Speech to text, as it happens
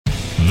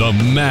The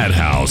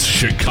Madhouse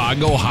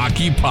Chicago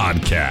Hockey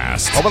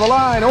Podcast. Over the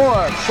line,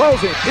 Orr,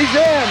 closing, he's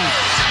in.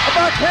 A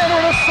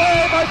backhander and a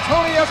save by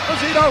Tony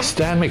Esposito.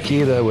 Stan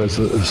Mikita was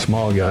a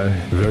small guy,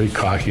 very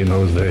cocky in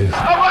those days. A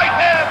right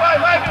hand by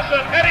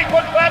Magnuson, and he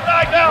puts that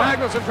guy down.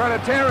 Magnuson trying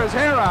to tear his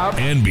hair out.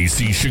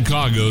 NBC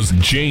Chicago's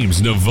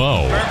James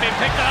Naveau. Murphy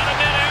picked it out of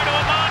midair to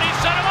Amani,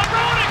 set him up,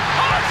 Roenick.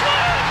 Hawks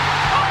win!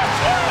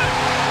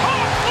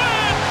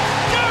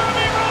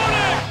 Jeremy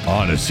Roenick!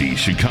 Odyssey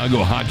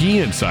Chicago Hockey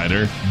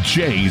Insider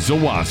Jay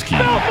Zawaski.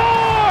 Belfort!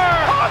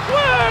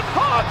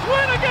 Hawks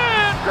win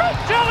again! Chris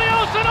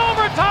Chelios in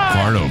overtime!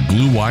 Farno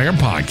Blue Wire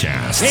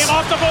Podcast. Team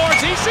off the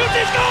boards, he shoots,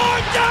 he's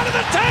going! Down to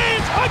the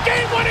Taves! A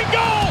game-winning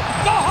goal!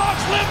 The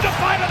Hawks live to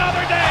fight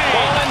another day!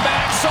 Bowling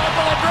back, Sokol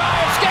a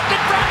drive, skipped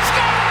it, front,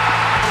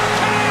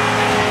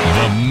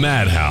 The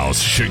Madhouse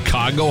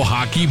Chicago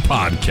Hockey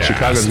Podcast.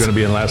 Chicago's going to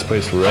be in last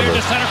place forever.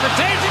 Clear to center for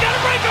Taves, he got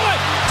a breakaway!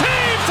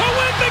 Taves to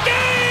win the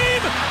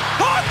game!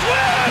 Hawks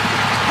win!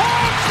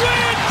 Hawks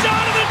win!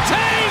 Jonathan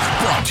Taves!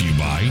 Brought to you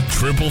by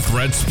Triple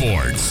Threat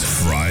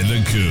Sports, Fry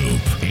the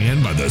Coop,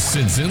 and by the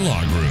Sinson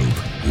Law Group.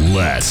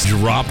 Let's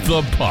drop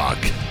the puck.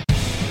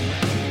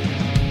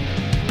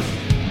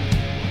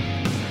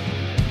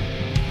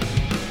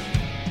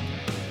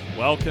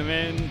 Welcome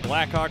in,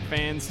 Blackhawk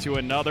fans, to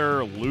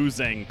another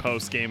losing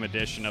post-game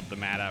edition of the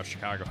Madhouse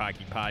Chicago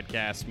Hockey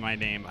Podcast. My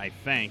name, I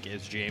think,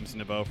 is James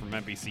Naveau from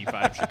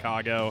NBC5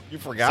 Chicago. You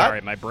forgot? Sorry,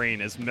 my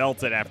brain is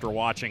melted after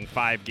watching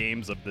 5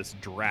 games of this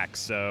dreck,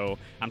 so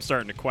I'm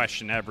starting to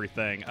question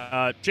everything.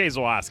 Jay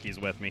Zawaski's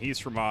with me. He's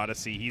from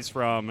Odyssey. He's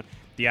from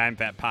the I'm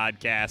Fat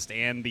Podcast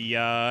and the,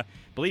 I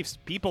believe,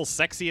 People's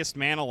Sexiest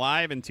Man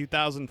Alive in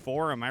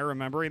 2004. Am I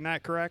remembering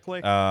that correctly?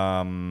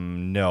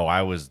 No,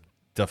 I was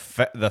the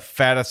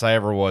fattest I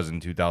ever was in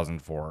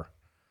 2004.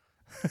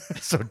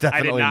 So definitely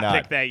I did not not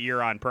pick that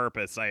year on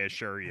purpose, I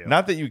assure you.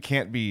 Not that you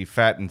can't be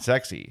fat and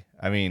sexy.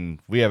 I mean,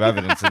 we have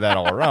evidence of that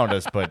all around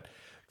us, but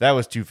that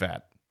was too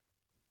fat.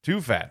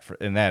 Too fat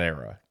in that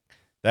era.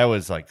 That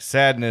was like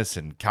sadness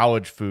and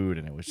college food,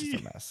 and it was just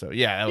a mess. So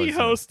yeah, he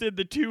hosted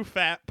the Too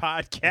Fat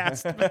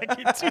podcast back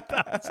in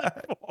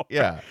 2004.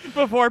 Yeah,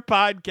 before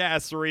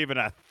podcasts were even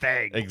a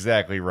thing.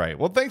 Exactly right.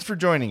 Well, thanks for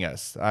joining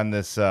us on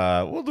this.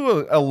 We'll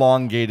do an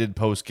elongated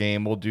post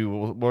game.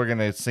 We're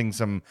gonna sing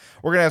some.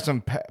 We're gonna have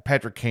some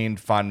Patrick Kane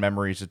fond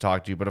memories to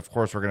talk to you, but of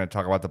course, we're gonna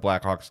talk about the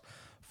Blackhawks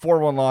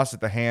 4-1 loss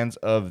at the hands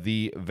of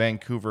the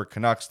Vancouver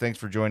Canucks. Thanks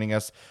for joining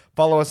us.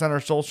 Follow us on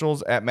our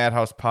socials at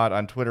MadhousePod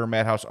on Twitter,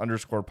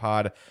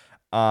 Madhouse_pod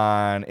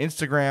on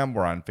Instagram.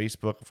 We're on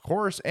Facebook, of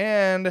course.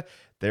 And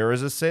there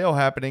is a sale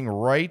happening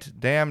right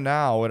damn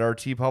now at our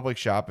TeePublic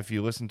shop. If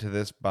you listen to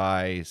this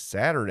by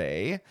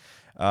Saturday,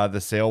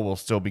 the sale will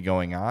still be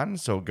going on.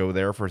 So go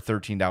there for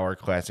 $13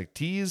 classic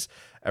tees.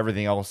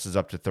 Everything else is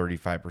up to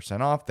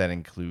 35% off. That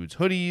includes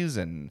hoodies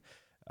and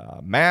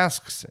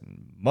masks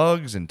and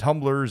mugs and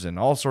tumblers and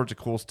all sorts of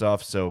cool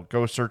stuff. So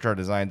go search our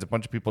designs. A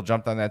bunch of people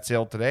jumped on that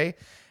sale today,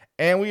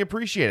 and we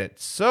appreciate it.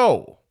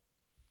 So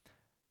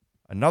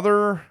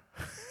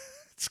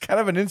it's kind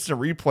of an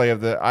instant replay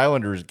of the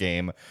Islanders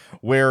game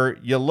where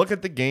you look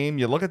at the game,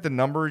 you look at the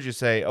numbers, you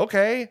say,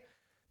 okay,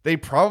 they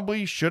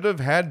probably should have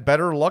had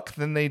better luck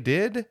than they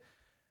did,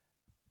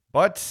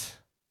 but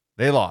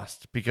they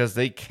lost because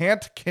they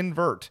can't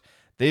convert.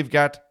 They've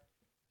got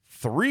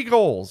 3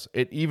 goals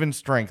at even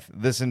strength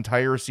this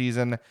entire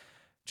season.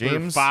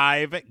 James, through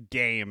 5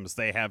 games,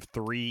 they have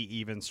 3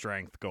 even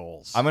strength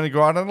goals. I'm going to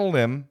go out on a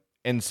limb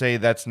and say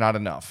that's not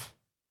enough.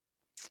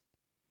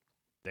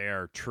 They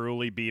are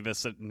truly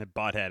Beavis and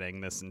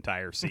buttheading this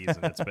entire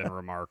season. It's been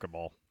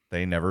remarkable.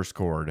 They never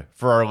scored.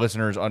 For our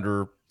listeners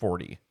under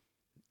 40.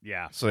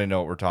 Yeah. So they know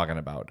what we're talking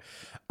about.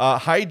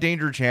 High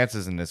danger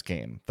chances in this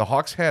game. The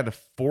Hawks had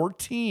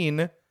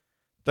 14.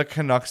 The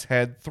Canucks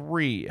had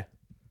 3.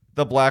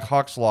 The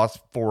Blackhawks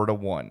lost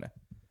 4-1.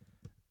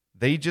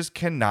 They just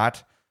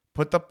cannot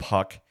put the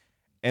puck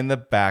in the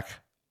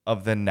back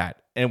of the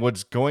net. And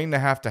what's going to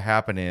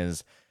happen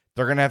is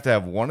they're going to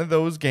have one of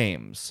those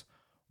games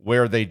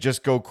where they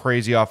just go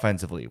crazy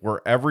offensively, where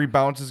every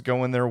bounce is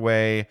going their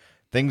way.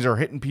 Things are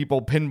hitting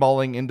people,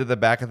 pinballing into the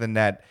back of the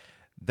net.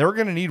 They're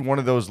going to need one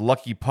of those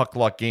lucky puck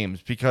luck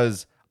games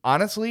because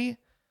honestly,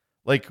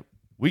 like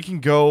we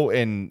can go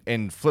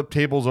and flip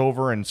tables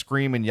over and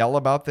scream and yell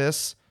about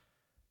this.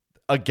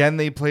 Again,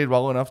 they played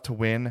well enough to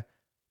win,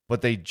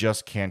 but they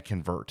just can't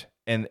convert.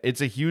 And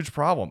it's a huge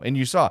problem. And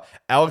you saw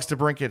Alex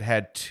DeBrincat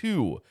had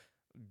 2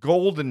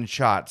 golden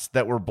shots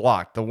that were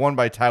blocked. The one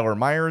by Tyler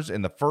Myers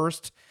in the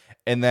first,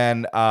 and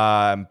then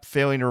I'm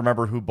failing to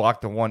remember who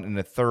blocked the one in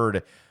the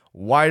third.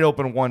 Wide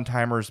open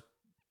one-timers,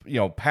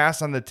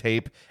 pass on the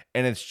tape.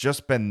 And it's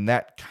just been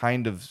that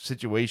kind of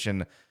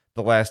situation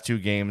the last 2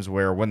 games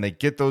where when they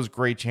get those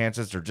great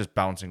chances, they're just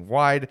bouncing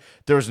wide.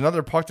 There was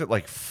another puck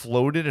that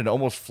floated and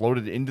almost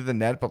floated into the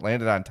net, but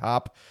landed on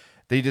top.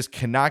 They just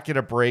cannot get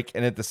a break.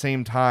 And at the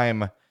same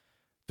time,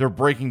 they're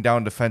breaking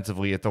down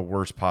defensively at the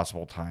worst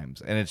possible times.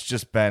 And it's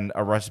just been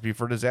a recipe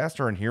for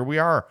disaster. And here we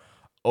are,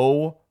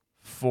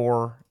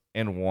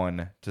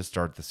 0-4-1 to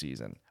start the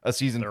season. A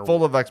season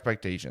full of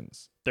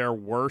expectations. their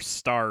worst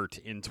start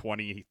in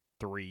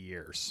 23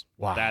 years.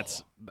 Wow.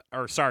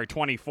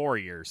 24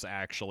 years,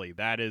 actually.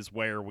 That is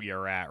where we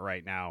are at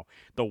right now.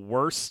 The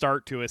worst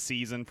start to a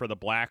season for the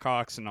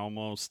Blackhawks in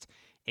almost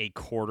a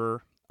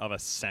quarter of a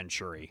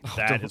century.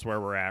 That is where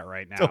we're at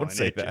right now. Don't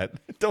say that.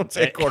 Don't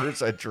say quarter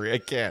century. I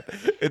can't.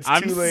 It's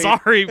I'm too late.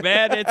 sorry,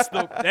 man.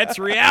 That's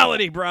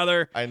reality,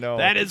 brother. I know.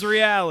 That is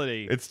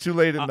reality. It's too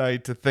late at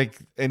night to think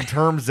in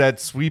terms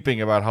that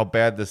sweeping about how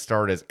bad this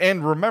start is.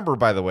 And remember,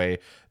 by the way,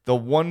 the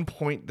 1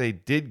 point they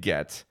did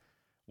get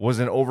was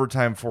an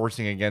overtime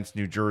forcing against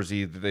New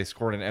Jersey that they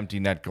scored an empty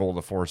net goal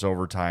to force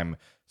overtime.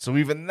 So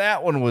even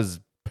that one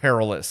was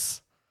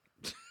perilous.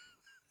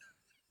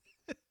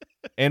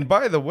 And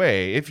by the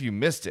way, if you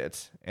missed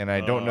it, and I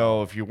don't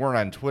know if you weren't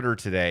on Twitter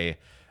today,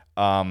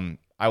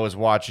 I was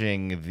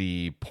watching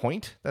The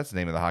Point. That's the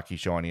name of the hockey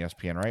show on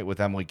ESPN, right?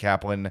 With Emily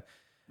Kaplan.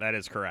 That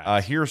is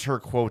correct. Here's her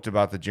quote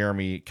about the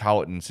Jeremy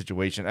Colliton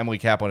situation. Emily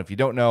Kaplan, if you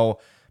don't know,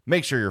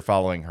 make sure you're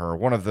following her.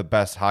 One of the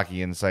best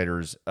hockey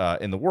insiders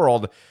in the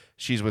world.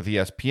 She's with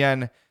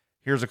ESPN.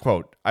 Here's a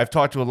quote. I've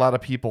talked to a lot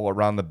of people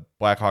around the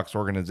Blackhawks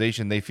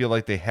organization. They feel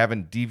like they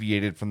haven't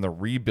deviated from the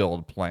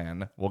rebuild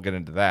plan. We'll get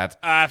into that.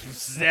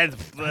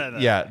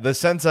 Yeah, the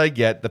sense I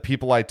get, the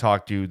people I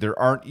talk to, there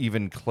aren't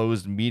even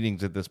closed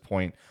meetings at this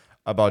point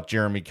about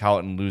Jeremy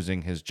Colliton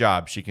losing his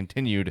job. She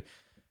continued,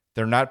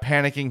 they're not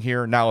panicking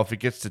here. Now, if it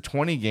gets to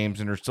 20 games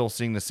and they're still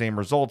seeing the same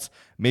results,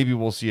 maybe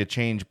we'll see a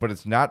change, but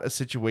it's not a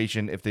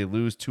situation if they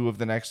lose 2 of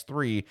the next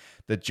 3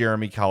 that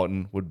Jeremy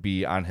Colliton would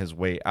be on his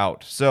way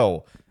out.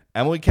 So,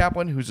 Emily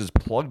Kaplan, who's as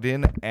plugged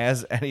in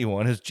as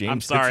anyone, as James.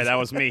 I'm sorry, that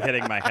was me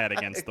hitting my head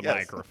against the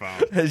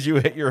microphone. As you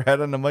hit your head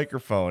on the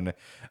microphone,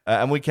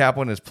 Emily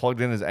Kaplan is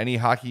plugged in as any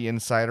hockey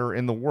insider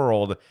in the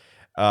world.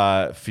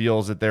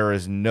 Feels that there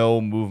is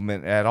no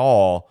movement at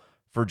all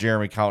for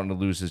Jeremy Colliton to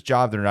lose his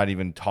job. They're not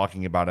even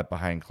talking about it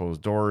behind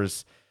closed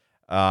doors.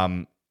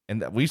 And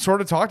we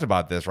sort of talked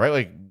about this, right?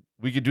 Like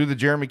we could do the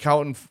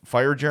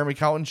fire Jeremy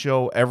Colliton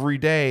show every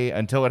day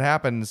until it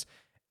happens.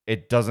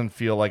 It doesn't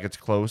feel like it's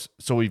close.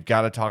 So we've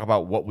got to talk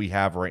about what we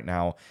have right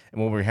now. And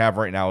what we have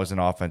right now is an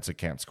offense that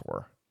can't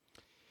score.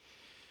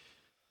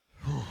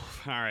 All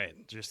right.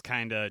 Just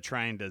kind of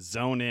trying to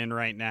zone in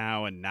right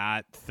now and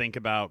not think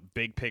about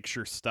big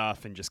picture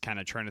stuff and just kind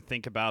of trying to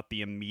think about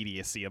the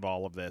immediacy of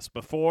all of this.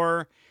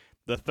 Before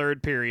the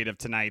third period of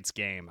tonight's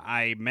game,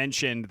 I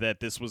mentioned that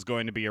this was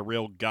going to be a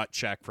real gut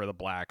check for the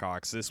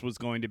Blackhawks. This was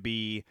going to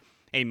be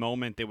a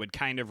moment that would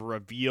kind of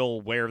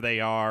reveal where they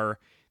are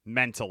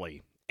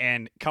mentally.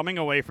 And coming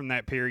away from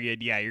that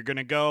period, yeah, you're going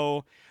to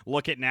go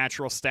look at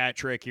natural stat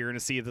trick. You're going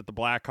to see that the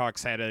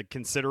Blackhawks had a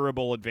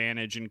considerable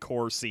advantage in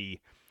Corsi.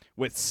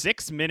 With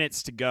 6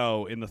 minutes to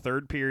go in the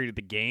third period of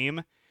the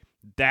game,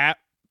 that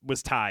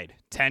was tied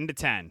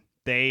 10-10.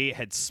 They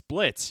had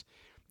split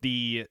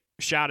the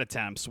shot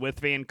attempts with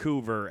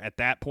Vancouver at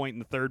that point in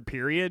the third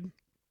period.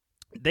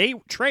 They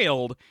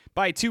trailed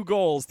by 2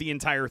 goals the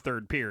entire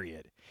third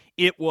period.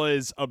 It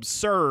was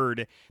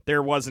absurd.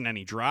 There wasn't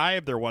any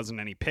drive. There wasn't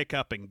any pick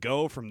up and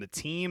go from the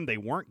team. They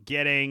weren't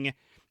getting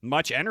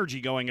much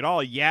energy going at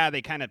all. Yeah,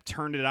 they kind of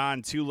turned it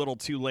on too little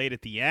too late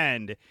at the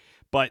end.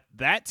 But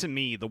that, to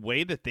me, the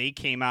way that they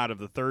came out of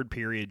the third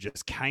period,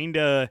 just kind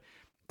of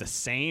the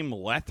same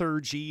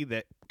lethargy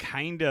that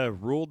kind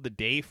of ruled the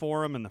day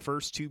for them in the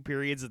first 2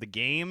 periods of the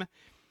game.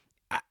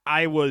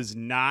 I was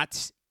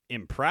not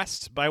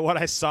impressed by what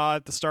I saw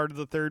at the start of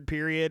the third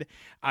period.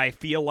 I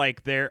feel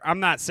like I'm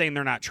not saying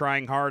they're not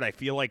trying hard. I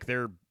feel like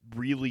they're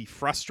really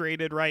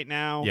frustrated right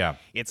now. Yeah.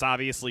 It's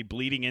obviously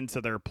bleeding into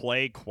their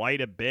play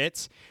quite a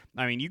bit.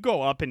 I mean, you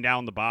go up and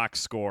down the box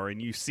score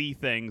and you see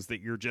things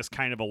that you're just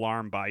kind of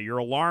alarmed by. You're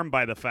alarmed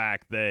by the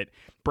fact that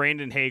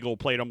Brandon Hagel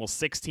played almost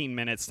 16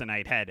 minutes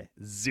tonight, had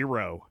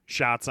 0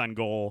 shots on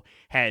goal,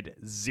 had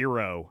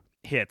 0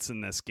 hits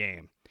in this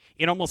game.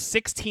 In almost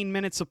 16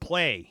 minutes of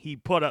play, he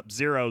put up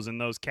zeros in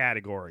those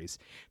categories.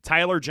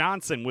 Tyler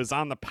Johnson was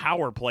on the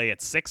power play at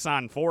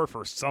 6-on-4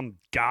 for some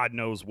God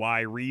knows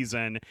why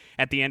reason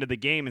at the end of the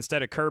game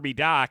instead of Kirby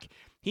Dach.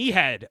 He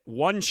had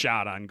 1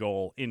 shot on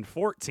goal in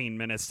 14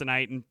 minutes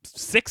tonight, and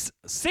six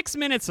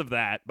minutes of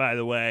that, by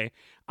the way,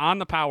 on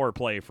the power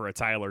play for a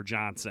Tyler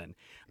Johnson.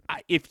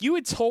 If you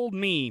had told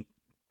me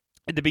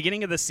at the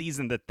beginning of the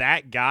season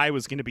that guy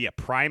was going to be a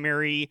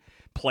primary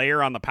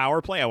player on the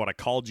power play, I would have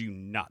called you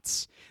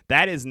nuts.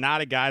 That is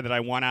not a guy that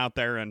I want out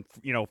there and,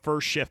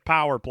 first shift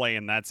power play,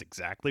 and that's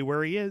exactly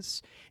where he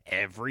is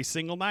every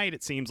single night.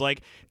 It seems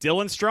like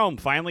Dylan Strome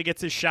finally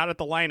gets his shot at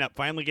the lineup,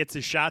 finally gets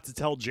his shot to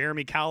tell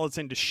Jeremy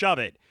Colliton to shove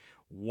it.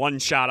 1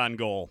 shot on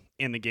goal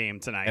in the game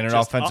tonight. And an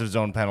offensive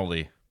zone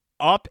penalty.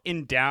 Up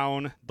and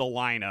down the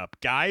lineup.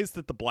 Guys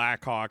that the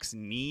Blackhawks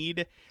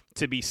need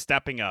to be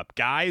stepping up.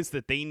 Guys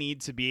that they need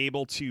to be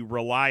able to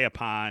rely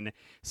upon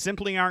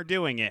simply aren't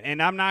doing it.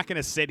 And I'm not going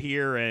to sit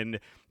here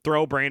and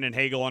throw Brandon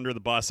Hagel under the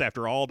bus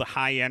after all the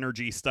high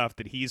energy stuff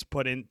that he's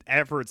put in,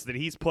 efforts that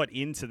he's put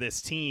into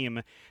this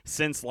team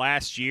since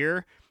last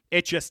year.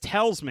 It just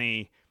tells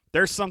me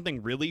there's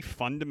something really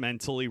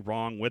fundamentally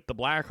wrong with the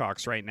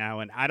Blackhawks right now,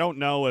 and I don't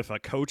know if a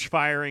coach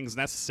firing is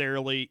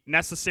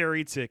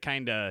necessary to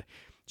kind of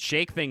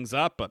shake things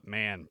up, but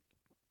man,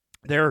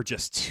 there are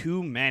just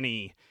too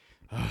many.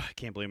 I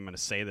can't believe I'm going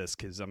to say this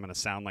because I'm going to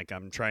sound like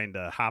I'm trying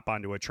to hop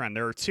onto a trend.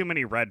 There are too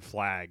many red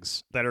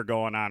flags that are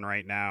going on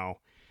right now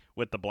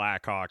with the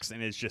Blackhawks,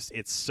 and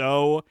it's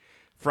so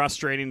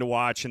frustrating to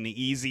watch, and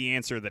the easy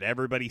answer that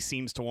everybody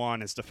seems to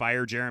want is to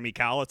fire Jeremy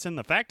Colliton.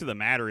 The fact of the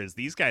matter is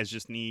these guys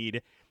just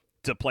need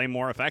to play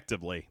more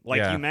effectively.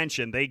 Like you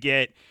mentioned, they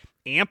get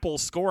ample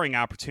scoring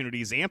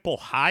opportunities, ample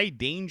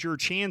high-danger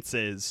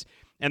chances,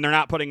 and they're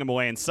not putting them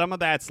away. And some of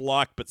that's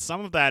luck, but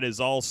some of that is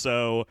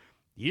also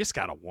you just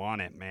got to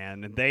want it,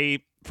 man. And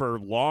they, for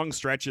long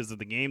stretches of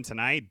the game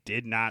tonight,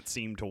 did not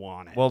seem to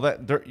want it. Well,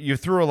 you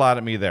threw a lot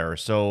at me there,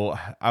 so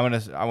I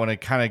want to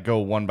kind of go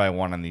one by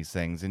one on these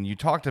things. And you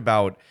talked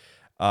about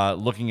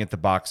looking at the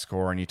box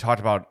score, and you talked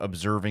about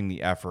observing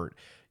the effort.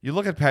 You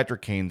look at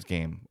Patrick Kane's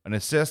game: an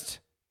assist,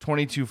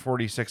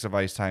 22:46 of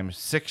ice time,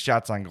 6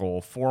 shots on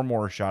goal, 4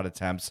 more shot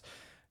attempts.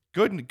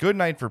 Good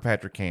night for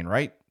Patrick Kane,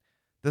 right?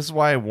 This is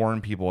why I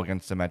warn people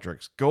against the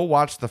metrics. Go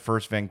watch the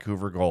first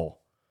Vancouver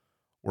goal,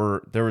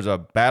 where there was a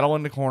battle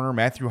in the corner.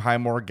 Matthew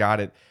Highmore got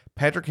it.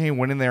 Patrick Kane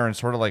went in there and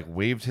sort of like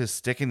waved his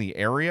stick in the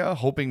area,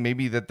 hoping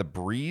maybe that the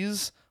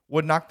breeze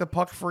would knock the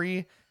puck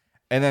free,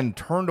 and then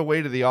turned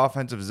away to the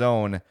offensive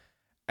zone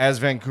as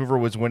Vancouver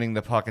was winning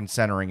the puck and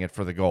centering it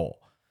for the goal.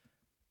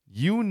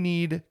 You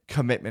need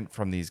commitment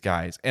from these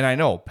guys. And I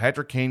know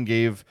Patrick Kane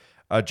gave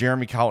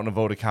Jeremy Colliton a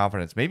vote of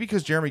confidence, maybe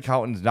because Jeremy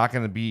Colliton's not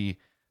going to be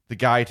the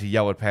guy to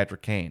yell at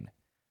Patrick Kane,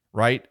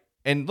 right?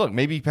 And look,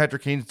 maybe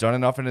Patrick Kane's done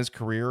enough in his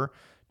career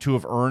to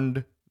have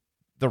earned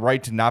the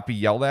right to not be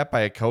yelled at by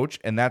a coach,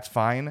 and that's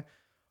fine.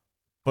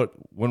 But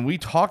when we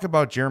talk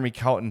about Jeremy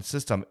Colliton's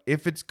system,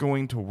 if it's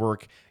going to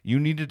work, you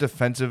need a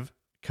defensive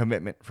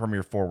commitment from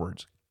your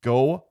forwards.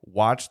 Go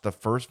watch the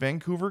first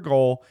Vancouver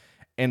goal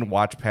and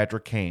watch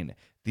Patrick Kane.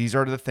 These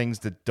are the things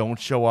that don't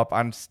show up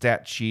on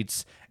stat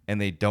sheets,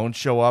 and they don't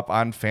show up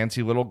on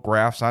fancy little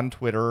graphs on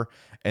Twitter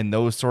and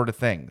those sort of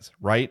things,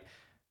 right?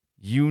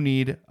 You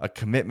need a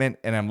commitment,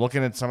 and I'm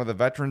looking at some of the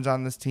veterans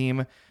on this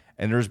team,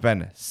 and there's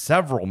been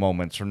several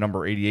moments from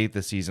number 88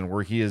 this season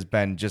where he has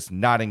been just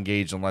not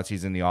engaged unless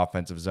he's in the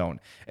offensive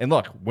zone. And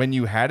look, when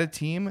you had a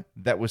team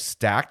that was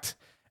stacked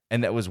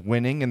and that was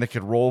winning and that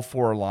could roll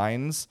 4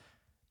 lines,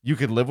 you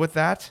could live with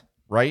that,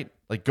 right?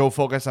 Like, go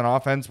focus on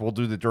offense, we'll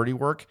do the dirty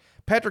work.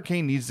 Patrick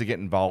Kane needs to get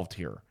involved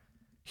here.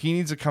 He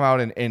needs to come out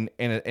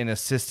and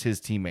assist his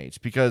teammates,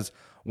 because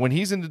when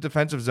he's in the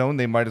defensive zone,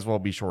 they might as well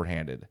be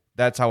shorthanded.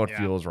 That's how it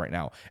feels right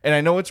now. And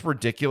I know it's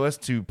ridiculous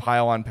to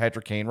pile on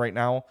Patrick Kane right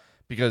now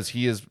because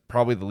he is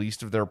probably the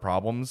least of their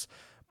problems,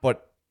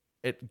 but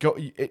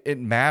it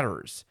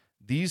matters.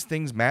 These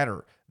things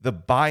matter. The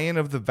buy-in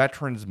of the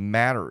veterans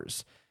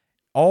matters.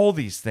 All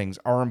these things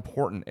are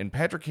important, and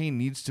Patrick Kane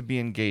needs to be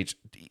engaged.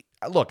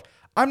 Look,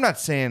 I'm not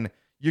saying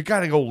you got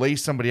to go lay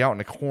somebody out in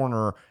a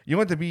corner. You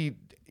want to be,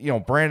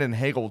 Brandon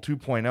Hagel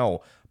 2.0,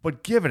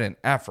 but give it an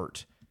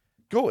effort.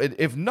 Go,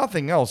 if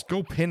nothing else,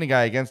 go pin a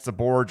guy against the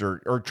boards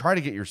or try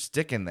to get your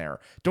stick in there.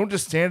 Don't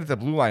just stand at the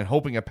blue line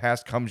hoping a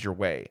pass comes your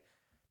way.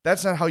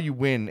 That's not how you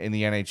win in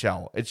the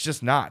NHL. It's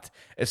just not,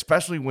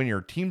 especially when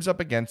your team's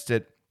up against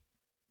it.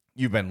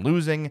 You've been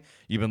losing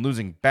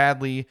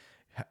badly.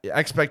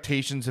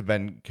 Expectations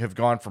have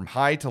gone from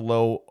high to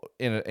low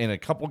in a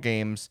couple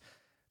games.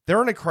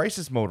 They're in a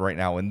crisis mode right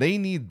now, and they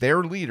need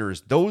their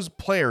leaders, those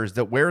players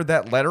that wear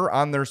that letter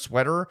on their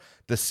sweater,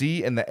 the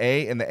C and the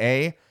A and the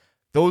A.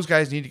 Those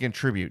guys need to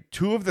contribute.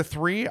 2 of the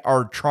 3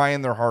 are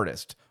trying their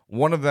hardest.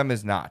 1 of them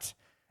is not,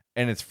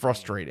 and it's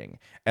frustrating.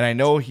 And I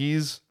know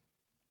he's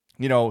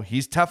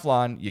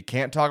Teflon. You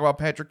can't talk about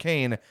Patrick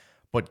Kane,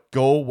 but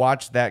go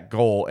watch that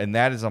goal, and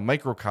that is a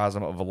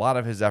microcosm of a lot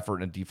of his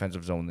effort in a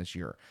defensive zone this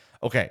year.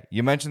 Okay,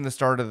 you mentioned the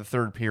start of the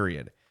third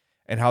period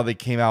and how they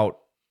came out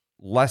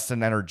less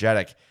than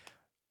energetic.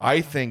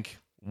 I think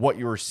what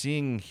you're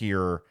seeing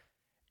here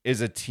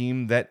is a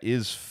team that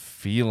is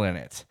feeling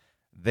it.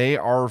 They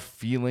are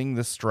feeling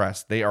the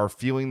stress. They are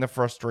feeling the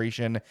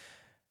frustration.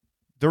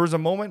 There was a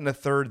moment in the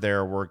third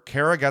there where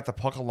Kara got the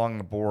puck along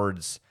the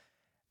boards,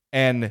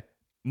 and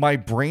my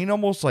brain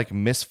almost like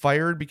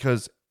misfired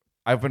because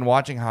I've been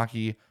watching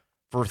hockey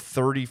for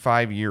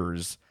 35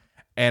 years,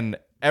 and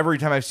every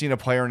time I've seen a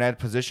player in that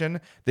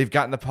position, they've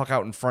gotten the puck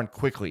out in front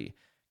quickly.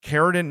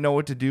 Kara didn't know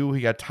what to do.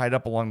 He got tied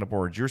up along the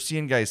boards. You're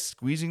seeing guys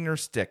squeezing their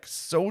stick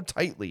so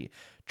tightly,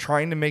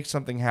 trying to make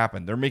something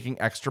happen. They're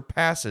making extra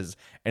passes,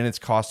 and it's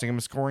costing them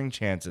scoring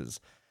chances.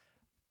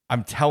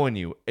 I'm telling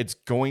you, it's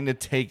going to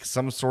take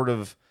some sort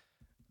of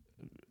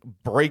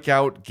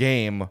breakout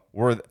game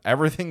where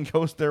everything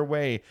goes their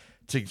way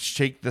to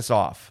shake this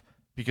off,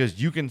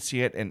 because you can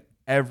see it in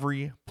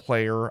every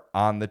player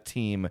on the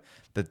team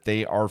that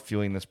they are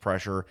feeling this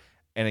pressure.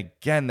 And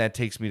again, that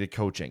takes me to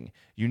coaching.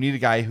 You need a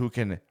guy who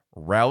can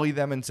rally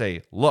them and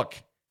say, look,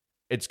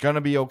 it's going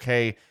to be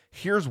okay.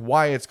 Here's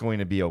why it's going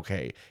to be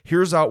okay.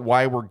 Here's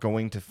why we're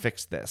going to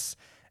fix this.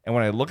 And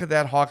when I look at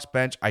that Hawks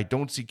bench, I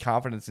don't see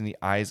confidence in the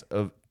eyes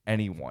of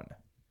anyone.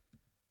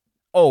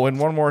 Oh, and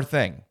one more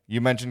thing.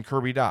 You mentioned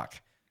Kirby Dach.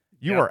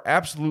 You are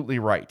absolutely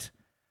right.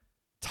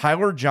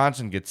 Tyler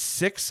Johnson gets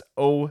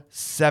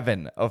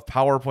 6:07 of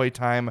power play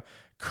time.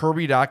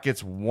 Kirby Dach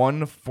gets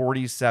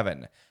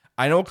 1:47.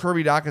 I know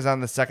Kirby Dach is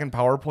on the second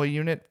power play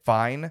unit,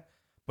 fine.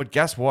 But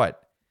guess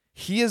what?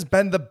 He has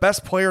been the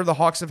best player the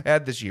Hawks have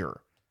had this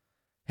year.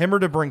 Him or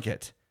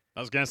DeBrincat. I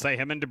was going to say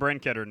him and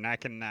DeBrincat are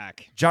neck and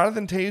neck.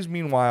 Jonathan Toews,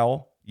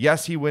 meanwhile,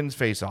 yes, he wins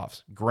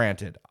faceoffs.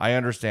 Granted, I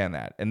understand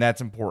that, and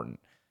that's important.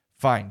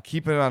 Fine,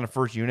 keep it on the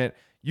first unit.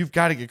 You've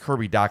got to get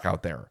Kirby Dach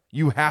out there.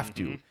 You have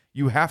to.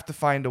 You have to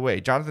find a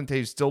way. Jonathan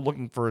Toews still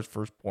looking for his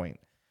first point,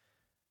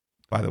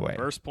 by the way.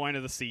 First point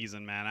of the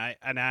season, man.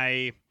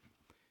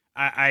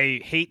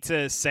 I hate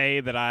to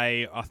say that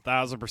I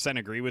 1,000%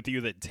 agree with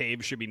you that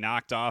Toews should be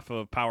knocked off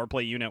of power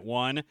play unit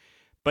 1,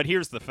 but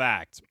here's the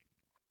fact.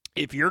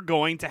 If you're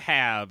going to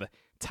have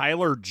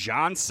Tyler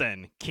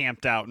Johnson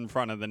camped out in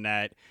front of the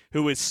net,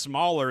 who is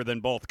smaller than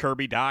both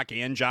Kirby Dach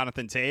and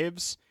Jonathan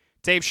Toews,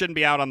 Toews shouldn't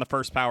be out on the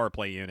first power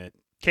play unit.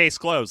 Case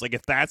closed. Like,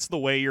 if that's the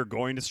way you're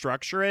going to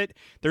structure it,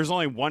 there's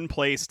only one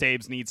place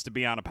Toews needs to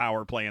be on a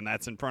power play, and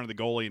that's in front of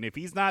the goalie. And if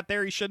he's not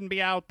there, he shouldn't be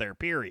out there,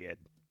 period.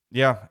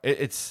 Yeah,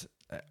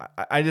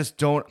 I just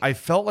don't. I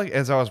felt like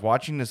as I was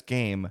watching this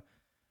game,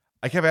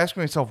 I kept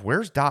asking myself,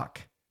 where's Dach?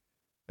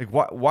 Like,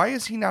 why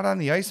is he not on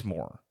the ice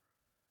more?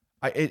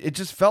 It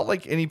just felt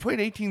like, and he played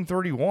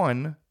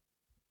 18:31,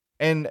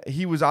 and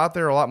he was out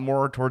there a lot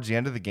more towards the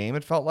end of the game,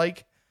 it felt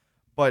like.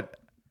 But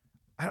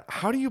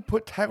how do you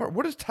put Tyler?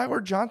 What has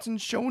Tyler Johnson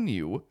shown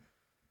you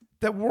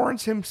that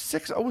warrants him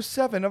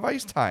 6:07 of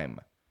ice time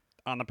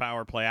on the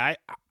power play?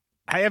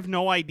 I have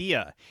no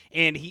idea.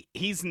 And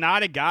he's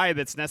not a guy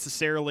that's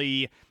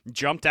necessarily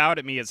jumped out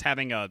at me as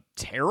having a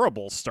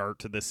terrible start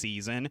to the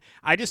season.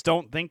 I just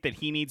don't think that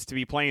he needs to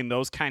be playing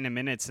those kind of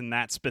minutes in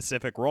that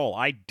specific role.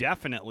 I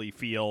definitely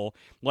feel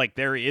like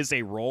there is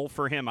a role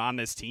for him on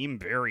this team,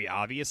 very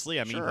obviously.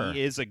 I mean, Sure.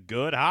 He is a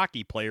good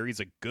hockey player. He's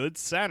a good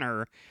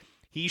center.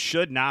 He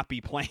should not be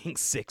playing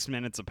 6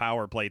 minutes of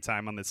power play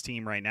time on this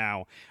team right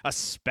now,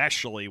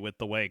 especially with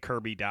the way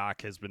Kirby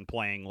Dach has been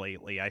playing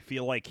lately. I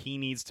feel like he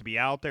needs to be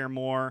out there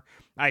more.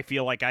 I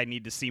feel like I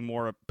need to see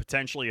more of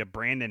potentially a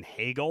Brandon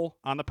Hagel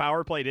on the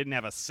power play. Didn't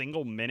have a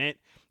single minute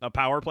of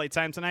power play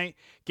time tonight.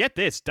 Get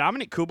this,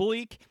 Dominic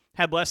Kubalik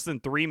had less than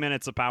 3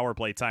 minutes of power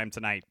play time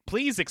tonight.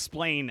 Please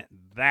explain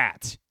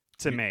that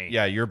to me.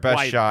 Yeah, your best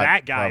why shot.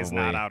 That guy's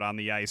probably not out on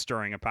the ice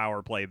during a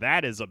power play.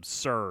 That is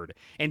absurd.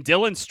 And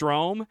Dylan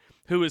Strome,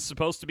 who is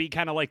supposed to be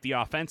kind of like the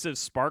offensive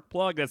spark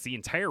plug, that's the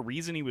entire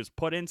reason he was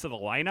put into the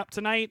lineup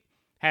tonight,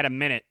 had a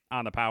minute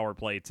on the power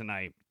play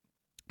tonight.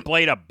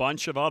 Played a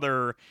bunch of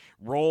other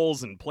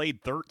roles and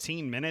played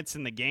 13 minutes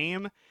in the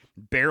game.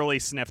 Barely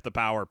sniffed the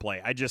power play.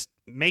 I just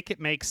make it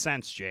make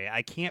sense, Jay.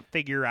 I can't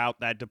figure out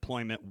that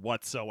deployment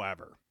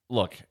whatsoever.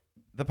 Look,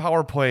 the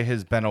power play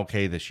has been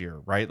okay this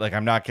year, right? Like,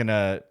 I'm not going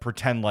to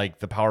pretend like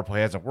the power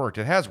play hasn't worked.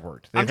 It has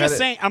worked. I'm just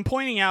saying, I'm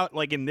pointing out,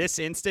 like, in this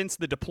instance,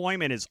 the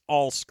deployment is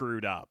all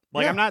screwed up.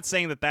 Like, Yeah. I'm not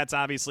saying that that's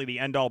obviously the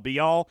end-all,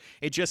 be-all.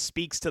 It just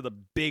speaks to the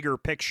bigger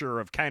picture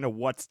of kind of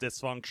what's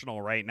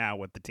dysfunctional right now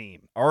with the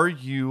team. Are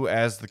you,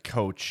 as the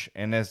coach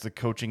and as the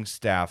coaching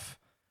staff,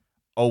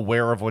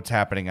 aware of what's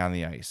happening on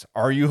the ice?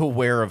 Are you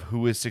aware of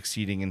who is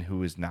succeeding and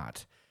who is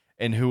not?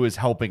 And who is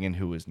helping and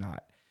who is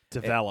not?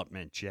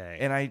 Development, Jay.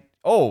 And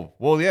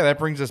that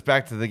brings us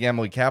back to the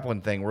Emily Kaplan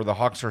thing, where the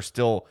Hawks are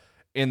still,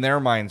 in their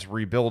minds,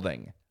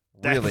 rebuilding.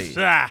 Really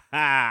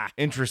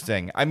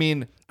interesting. I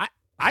mean,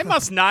 I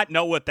must not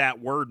know what that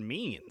word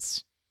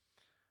means.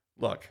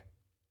 Look,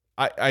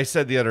 I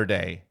said the other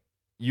day,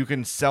 you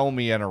can sell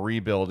me on a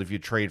rebuild if you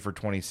trade for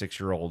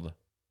 26-year-old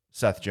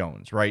Seth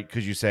Jones, right?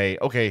 Because you say,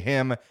 okay,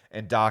 him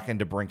and Dach and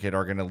DeBrincat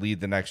are going to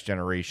lead the next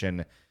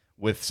generation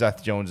with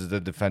Seth Jones as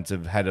the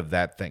defensive head of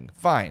that thing.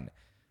 Fine.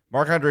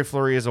 Marc-Andre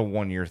Fleury is a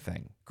one-year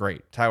thing.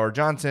 Great. Tyler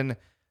Johnson,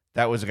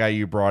 that was a guy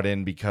you brought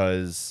in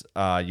because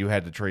you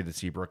had to trade the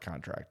Seabrook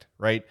contract,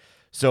 right?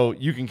 So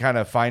you can kind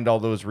of find all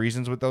those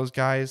reasons with those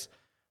guys.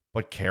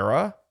 But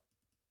Kara,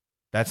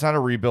 that's not a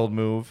rebuild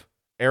move.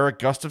 Eric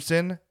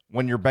Gustafson,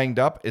 when you're banged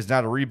up, is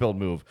not a rebuild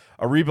move.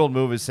 A rebuild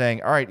move is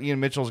saying, all right, Ian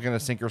Mitchell's going to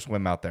sink or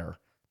swim out there.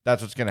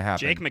 That's what's going to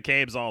happen. Jake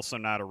McCabe's also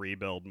not a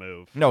rebuild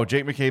move. No,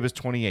 Jake McCabe is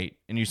 28,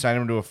 and you sign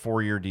him to a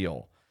 4-year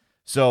deal.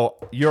 So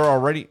you're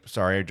already,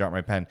 sorry, I dropped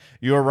my pen.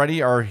 You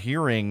already are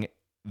hearing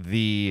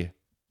you're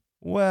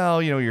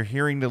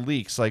hearing the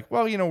leaks like,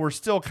 we're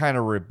still kind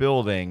of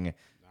rebuilding.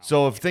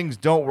 So if things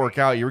don't work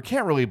out, you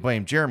can't really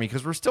blame Jeremy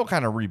because we're still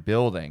kind of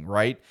rebuilding,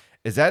 right?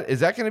 Is that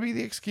going to be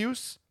the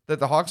excuse that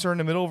the Hawks are in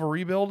the middle of a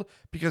rebuild?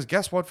 Because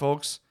guess what,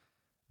 folks?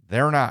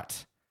 They're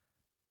not.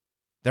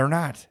 They're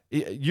not.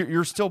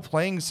 You're still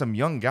playing some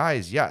young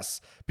guys, yes,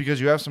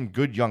 because you have some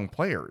good young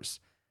players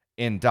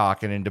in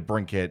Dach and in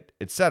DeBrincat,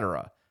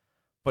 etc.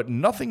 But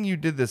nothing you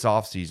did this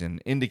offseason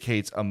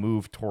indicates a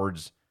move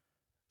towards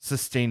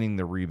sustaining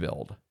the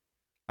rebuild.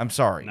 I'm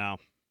sorry. No.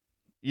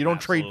 You don't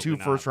trade Absolutely 2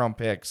 not. first-round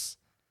picks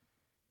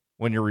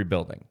when you're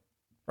rebuilding,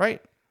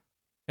 right?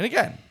 And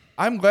again,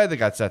 I'm glad they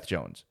got Seth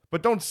Jones,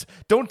 but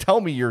don't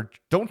tell me you're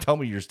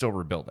still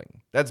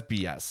rebuilding. That's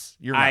BS.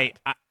 You're not.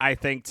 I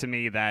think to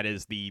me that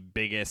is the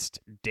biggest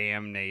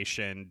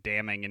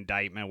damning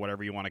indictment,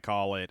 whatever you want to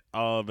call it,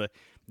 of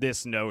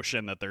this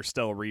notion that they're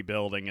still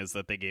rebuilding is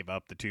that they gave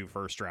up the 2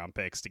 first-round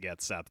picks to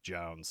get Seth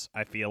Jones.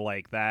 I feel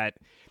like that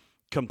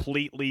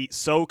completely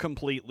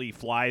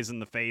flies in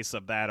the face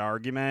of that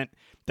argument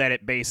that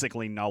it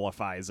basically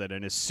nullifies it.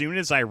 And as soon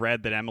as I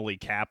read that Emily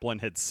Kaplan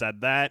had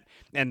said that,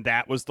 and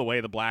that was the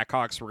way the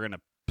Blackhawks were going to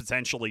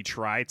potentially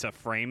try to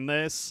frame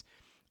this,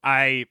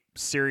 my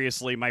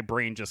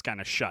brain just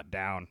kind of shut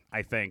down.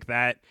 I think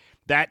that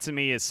to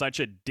me is such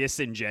a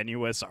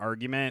disingenuous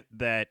argument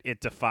that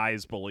it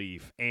defies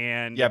belief.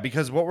 And yeah,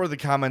 because what were the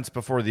comments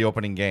before the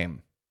opening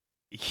game?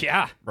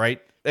 Yeah.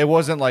 Right? It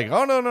wasn't like,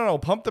 oh, no,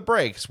 pump the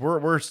brakes.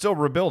 We're still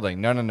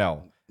rebuilding.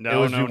 No. It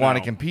was we want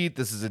to compete.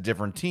 This is a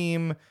different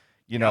team.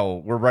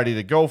 We're ready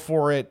to go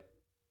for it.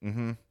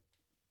 Mm-hmm.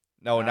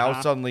 No,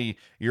 now suddenly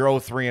you're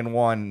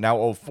 0-3-1, now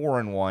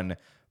 0-4-1,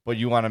 but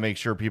you want to make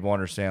sure people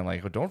understand,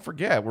 like, well, don't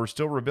forget, we're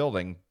still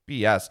rebuilding.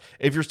 BS.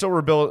 If you're still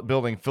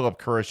rebuilding, Philip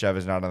Kurashev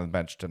is not on the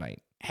bench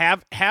tonight.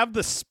 Have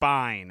the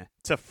spine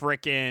to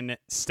frickin'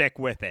 stick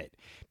with it.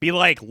 Be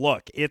like,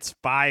 look, it's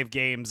 5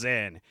 games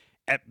in.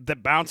 The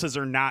bounces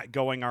are not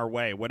going our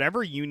way.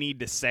 Whatever you need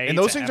to say, and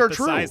those things are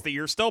true, that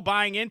you're still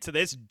buying into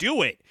this,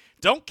 do it.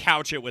 Don't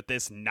couch it with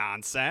this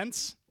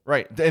nonsense.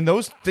 Right, and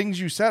those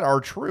things you said are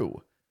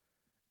true.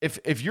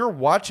 If you're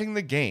watching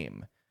the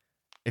game,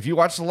 if you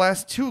watch the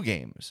last 2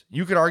 games,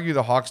 you could argue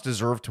the Hawks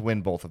deserve to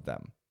win both of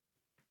them,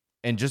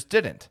 and just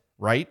didn't.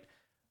 Right?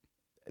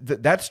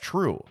 That's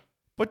true.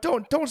 But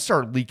don't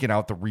start leaking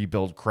out the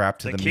rebuild crap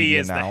to the media now. The key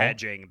is the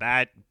hedging.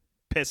 That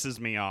pisses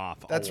me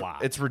off a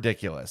lot. It's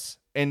ridiculous.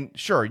 And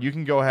sure, you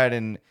can go ahead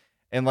and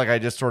like I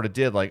just sort of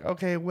did, like,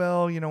 okay,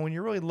 well, when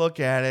you really look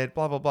at it,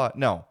 blah, blah, blah.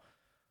 No.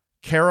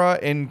 Kara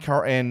and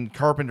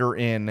Carpenter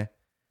in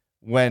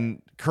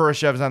when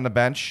Kurashev's on the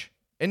bench.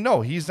 And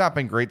no, he's not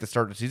been great to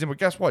start the season, but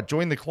guess what?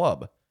 Join the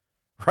club,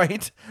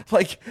 right?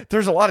 Like,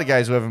 there's a lot of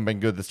guys who haven't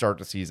been good to start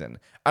the season.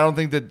 I don't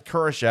think that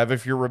Kurashev,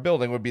 if you're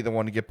rebuilding, would be the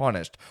one to get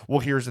punished. Well,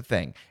 here's the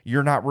thing.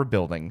 You're not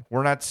rebuilding.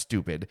 We're not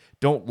stupid.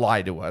 Don't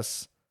lie to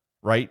us.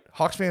 Right?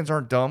 Hawks fans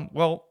aren't dumb.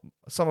 Well,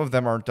 some of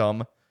them aren't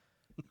dumb.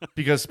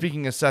 Because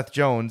speaking of Seth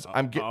Jones,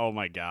 oh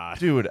my God.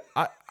 Dude,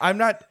 I'm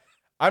not.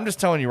 I'm just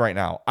telling you right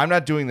now, I'm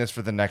not doing this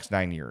for the next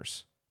 9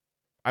 years.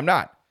 I'm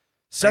not.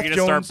 Seth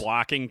Jones, start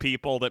blocking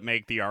people that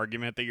make the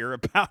argument that you're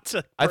about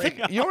to I think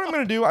up? You know what I'm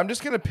going to do? I'm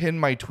just going to pin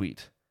my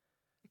tweet.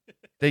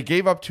 They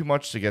gave up too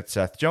much to get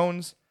Seth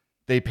Jones.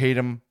 They paid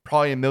him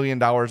probably $1 million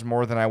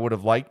more than I would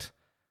have liked.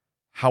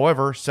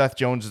 However, Seth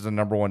Jones is the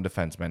number 1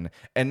 defenseman,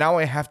 and now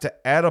I have to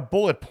add a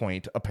bullet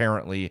point,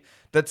 apparently,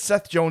 that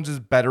Seth Jones is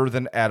better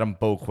than Adam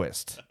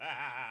Boquist.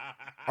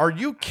 Are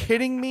you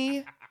kidding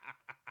me?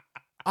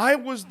 I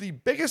was the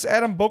biggest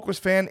Adam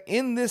Boquist fan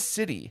in this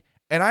city,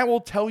 and I will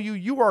tell you,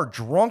 you are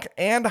drunk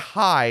and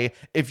high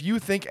if you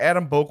think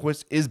Adam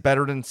Boquist is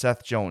better than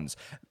Seth Jones.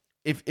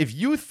 If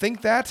you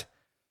think that,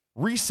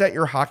 reset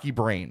your hockey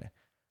brain.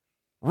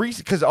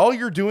 Because all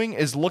you're doing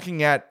is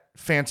looking at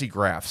fancy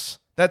graphs.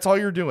 That's all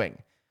you're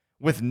doing.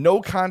 With no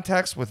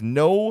context, with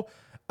no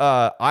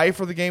eye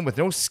for the game, with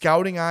no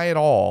scouting eye at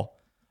all,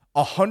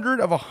 100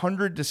 of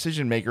 100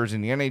 decision makers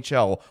in the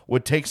NHL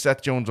would take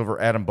Seth Jones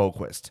over Adam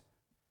Boquist.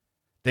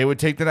 They would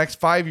take the next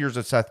 5 years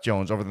of Seth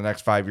Jones over the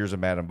next 5 years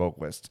of Adam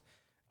Boquist.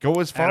 Go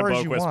as far Adam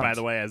as you Boquist, want. by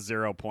the way, has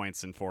 0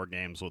 points in 4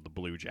 games with the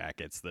Blue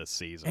Jackets this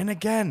season. And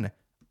again,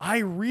 I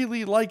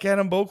really like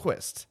Adam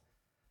Boquist.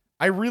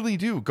 I really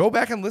do. Go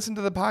back and listen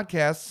to the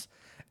podcasts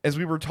as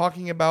we were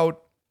talking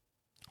about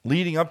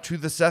leading up to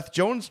the Seth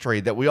Jones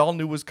trade that we all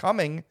knew was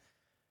coming.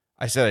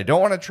 I said, I don't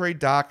want to trade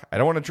Doc. I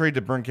don't want to trade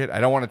DeBrincat. I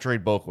don't want to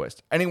trade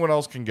Boquist. Anyone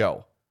else can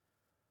go.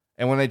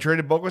 And when they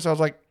traded Boquist, I was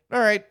like,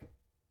 all right,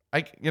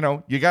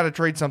 you got to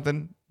trade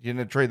something. You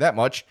didn't trade that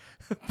much.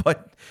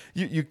 But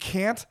you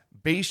can't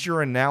base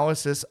your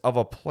analysis of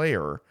a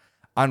player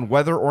on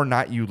whether or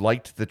not you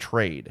liked the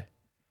trade.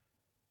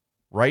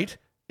 Right?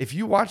 If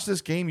you watch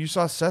this game, you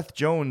saw Seth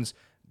Jones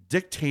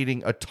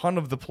dictating a ton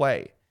of the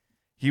play.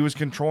 He was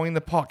controlling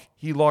the puck.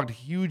 He logged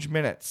huge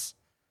minutes.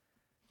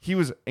 He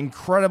was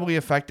incredibly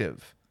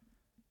effective.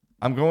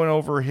 I'm going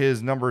over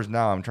his numbers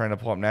now. I'm trying to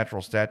pull up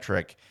Natural Stat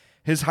Trick.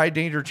 His high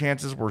danger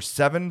chances were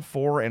 7,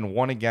 4, and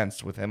 1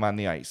 against with him on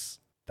the ice.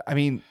 I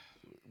mean,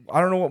 I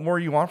don't know what more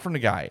you want from the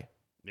guy.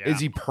 Yeah. Is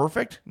he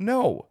perfect?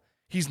 No.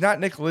 He's not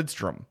Nick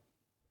Lidstrom.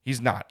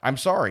 He's not. I'm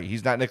sorry.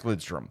 He's not Nick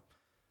Lidstrom.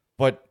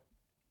 But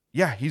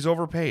yeah, he's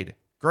overpaid.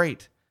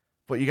 Great.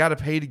 But you got to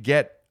pay to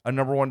get a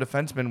number 1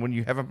 defenseman when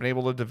you haven't been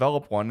able to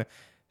develop one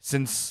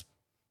since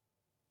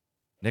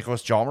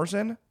Nicholas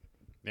Hjalmarsson?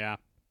 Yeah.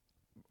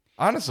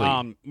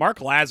 Honestly.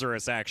 Mark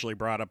Lazarus actually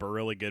brought up a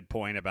really good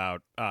point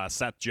about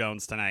Seth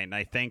Jones tonight, and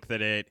I think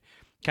that it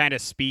kind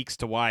of speaks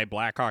to why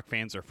Blackhawk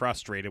fans are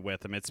frustrated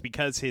with him. It's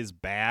because his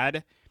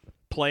bad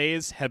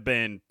plays have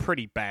been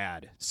pretty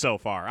bad so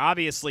far.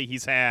 Obviously,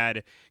 he's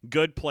had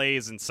good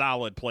plays and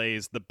solid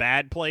plays. The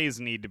bad plays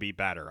need to be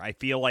better. I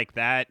feel like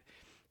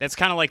that's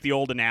kind of like the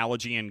old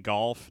analogy in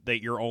golf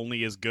that you're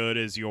only as good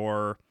as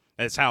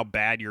how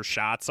bad your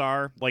shots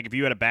are. Like if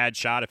you had a bad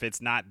shot, if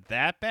it's not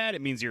that bad,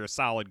 it means you're a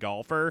solid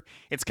golfer.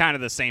 It's kind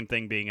of the same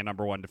thing being a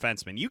number one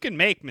defenseman. You can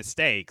make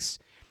mistakes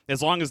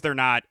as long as they're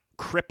not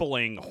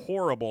crippling,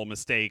 horrible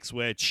mistakes,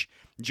 which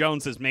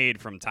Jones has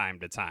made from time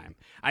to time.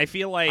 I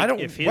feel like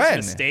if his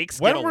mistakes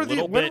get a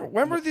little bit...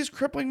 When were these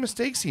crippling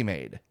mistakes he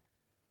made?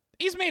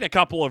 He's made a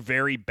couple of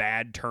very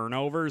bad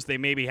turnovers. They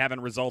maybe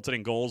haven't resulted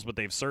in goals, but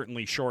they've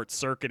certainly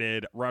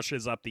short-circuited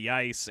rushes up the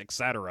ice,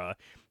 etc.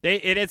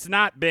 It's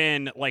not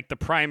been like the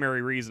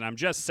primary reason. I'm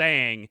just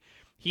saying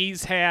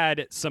he's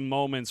had some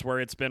moments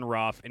where it's been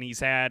rough, and he's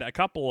had a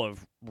couple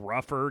of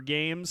rougher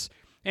games,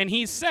 and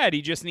he's said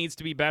he just needs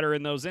to be better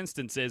in those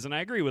instances, and I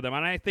agree with him.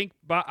 And I think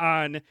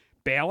on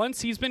balance,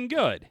 he's been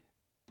good.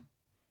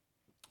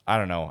 I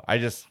don't know.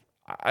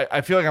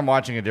 I feel like I'm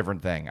watching a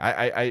different thing.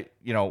 I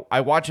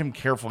watch him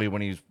carefully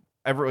when he's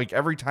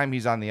every time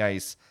he's on the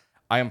ice,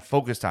 I am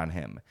focused on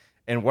him.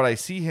 And what I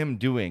see him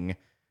doing,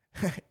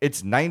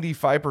 it's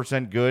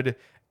 95% good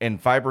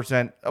and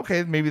 5%,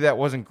 okay, maybe that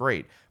wasn't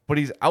great. But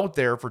he's out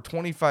there for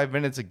 25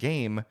 minutes a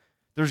game.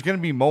 There's going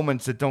to be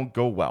moments that don't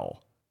go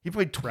well. He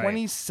played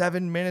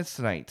 27 minutes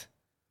tonight.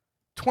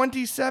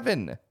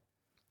 27.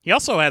 He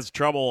also has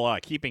trouble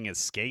keeping his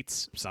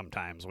skates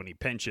sometimes when he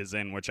pinches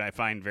in, which I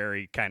find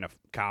very kind of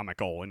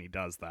comical when he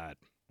does that.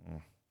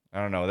 I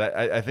don't know.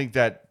 I think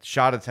that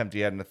shot attempt he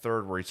had in the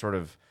third where he sort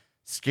of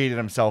skated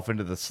himself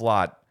into the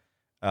slot,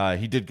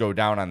 he did go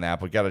down on that,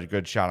 but got a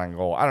good shot on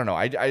goal. I don't know.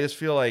 I just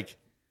feel like,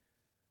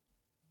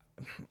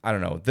 I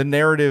don't know, the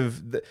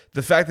narrative,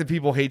 the fact that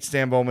people hate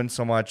Stan Bowman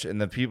so much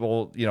and the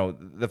people,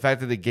 the fact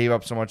that they gave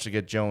up so much to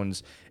get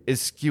Jones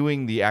is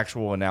skewing the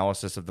actual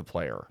analysis of the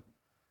player.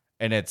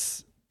 And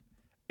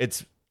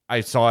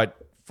I saw it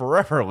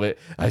forever.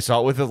 I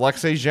saw it with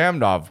Alexei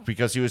Zhamnov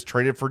because he was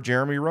traded for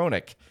Jeremy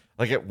Roenick.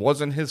 Like, it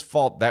wasn't his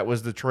fault. That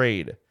was the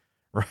trade,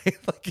 right?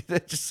 Like,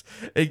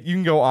 you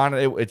can go on.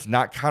 It's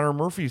not Connor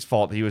Murphy's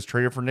fault. He was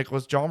traded for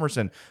Nicholas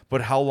Hjalmarsson.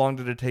 But how long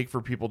did it take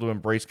for people to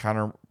embrace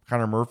Connor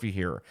Murphy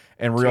here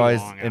and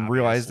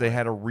realize they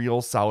had a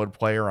real solid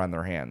player on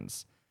their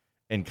hands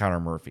in Connor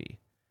Murphy,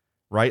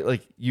 right?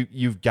 Like,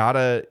 you've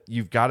gotta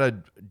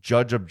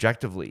judge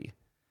objectively.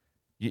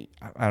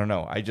 I don't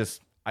know.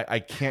 I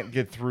can't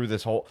get through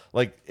this whole,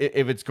 like,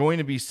 if it's going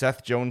to be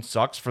Seth Jones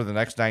sucks for the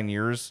next 9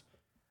 years,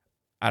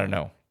 I don't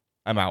know.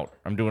 I'm out.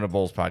 I'm doing a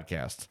Bulls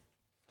podcast.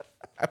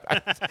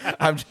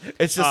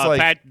 It's just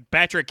like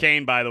Patrick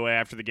Kane, by the way,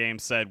 after the game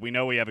said, "We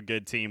know we have a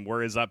good team.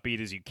 We're as upbeat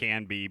as you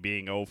can be,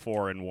 being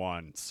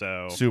 0-4-1."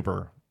 So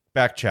super.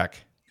 Back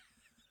check.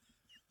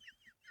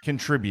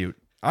 Contribute.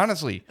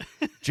 Honestly,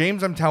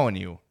 James, I'm telling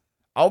you,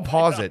 I'll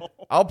pause it.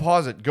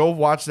 Go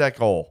watch that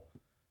goal.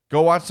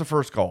 Go watch the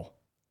first goal.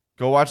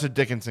 Go watch the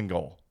Dickinson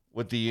goal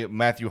with the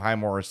Matthew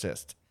Highmore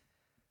assist.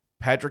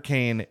 Patrick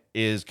Kane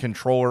is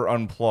controller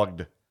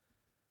unplugged.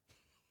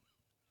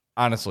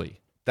 Honestly,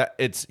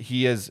 it's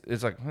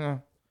like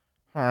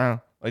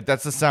like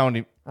that's the sound.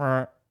 He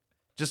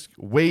just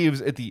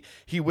waves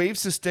he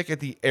waves his stick at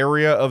the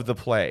area of the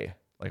play,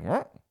 like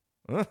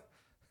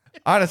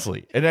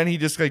honestly, and then he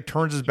just like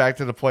turns his back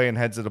to the play and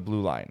heads to the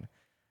blue line.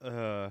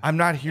 I'm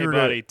not here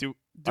buddy, do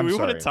we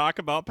want to talk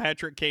about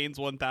Patrick Kane's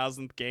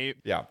 1,000th game?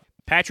 Yeah.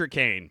 Patrick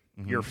Kane,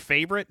 your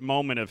favorite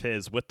moment of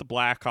his with the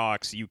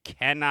Blackhawks, you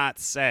cannot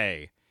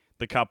say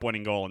the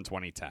cup-winning goal in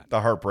 2010. The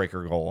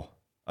heartbreaker goal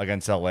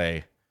against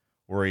LA,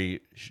 where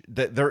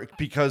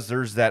because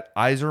there's that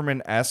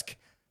Yzerman-esque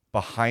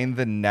behind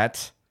the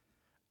net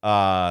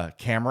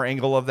camera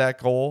angle of that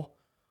goal,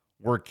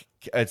 where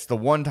it's the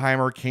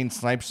one-timer, Kane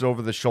snipes it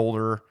over the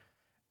shoulder,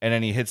 and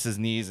then he hits his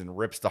knees and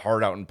rips the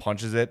heart out and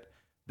punches it.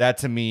 That,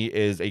 to me,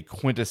 is a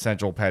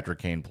quintessential Patrick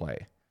Kane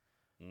play.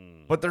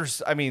 But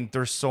there's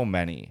so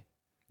many.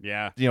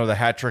 Yeah. The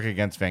hat trick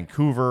against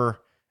Vancouver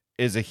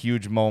is a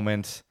huge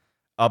moment.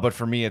 But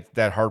for me,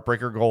 that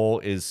heartbreaker goal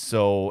is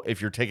so,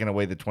 if you're taking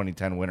away the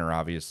 2010 winner,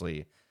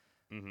 obviously,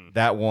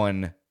 that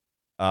one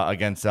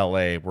against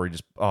LA where he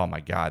just, oh my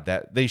God,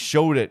 that they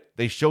showed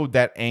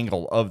that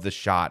angle of the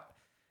shot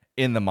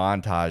in the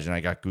montage, and I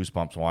got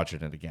goosebumps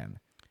watching it again.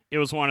 It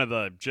was one of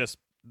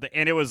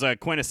and it was a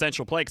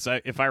quintessential play because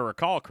if I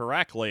recall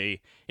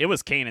correctly, it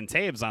was Kane and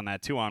Taves on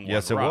that 2-on-1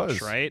 rush, it was.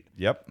 Right?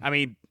 Yep. I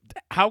mean,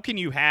 how can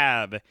you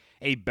have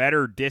a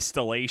better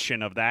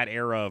distillation of that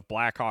era of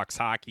Blackhawks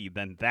hockey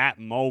than that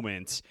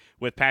moment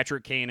with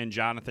Patrick Kane and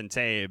Jonathan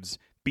Taves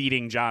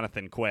beating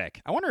Jonathan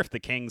Quick? I wonder if the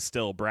Kings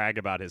still brag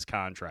about his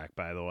contract,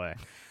 by the way.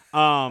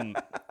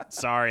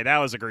 Sorry, that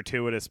was a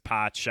gratuitous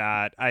pot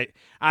shot.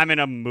 I'm in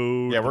a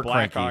mood. Yeah, we're the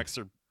Blackhawks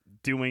cranky. are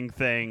doing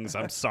things.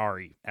 I'm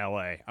sorry,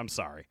 LA. I'm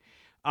sorry.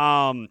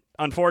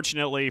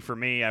 Unfortunately for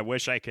me, I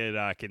wish I could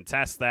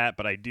contest that,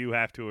 but I do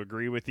have to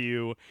agree with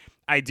you.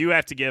 I do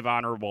have to give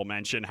honorable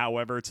mention,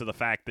 however, to the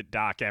fact that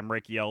Doc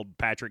Emrick yelled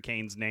Patrick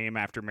Kane's name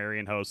after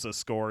Marian Hossa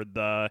scored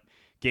the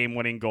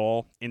game-winning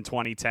goal in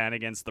 2010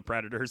 against the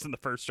Predators in the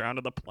first round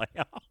of the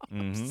playoffs.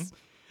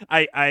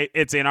 Mm-hmm.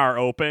 It's in our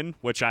open,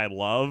 which I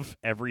love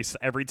every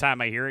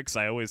time I hear it because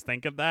I always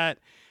think of that.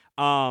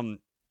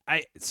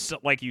 So,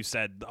 like you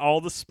said,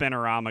 all the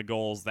spinorama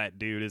goals that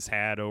dude has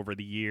had over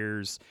the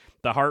years,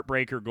 the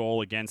heartbreaker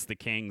goal against the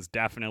Kings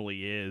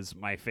definitely is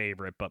my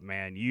favorite. But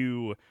man,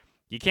 you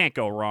can't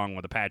go wrong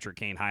with a Patrick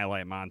Kane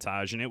highlight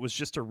montage, and it was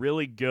just a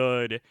really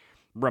good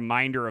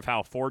reminder of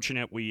how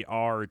fortunate we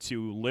are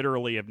to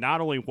literally have not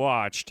only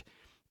watched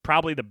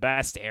probably the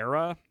best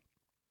era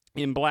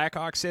in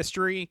Blackhawks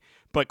history,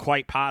 but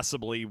quite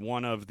possibly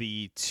one of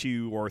the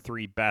 2 or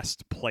 3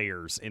 best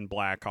players in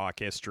Blackhawk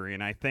history.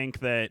 And I think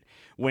that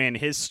when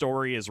his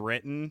story is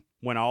written,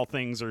 when all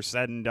things are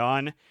said and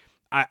done,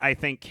 I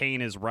think Kane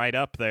is right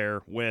up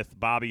there with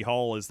Bobby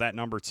Hull as that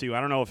number 2.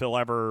 I don't know if he'll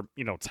ever,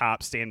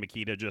 top Stan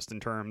Mikita just in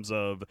terms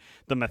of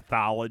the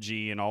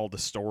mythology and all the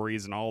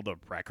stories and all the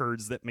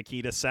records that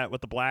Mikita set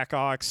with the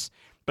Blackhawks.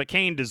 But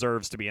Kane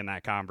deserves to be in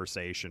that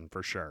conversation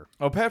for sure.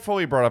 Oh, Pat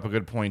Foley brought up a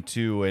good point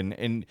too,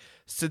 and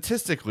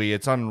statistically,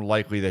 it's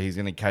unlikely that he's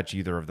going to catch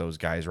either of those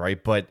guys,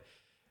 right? But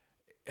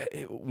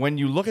when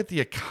you look at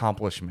the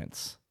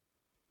accomplishments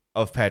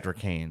of Patrick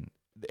Kane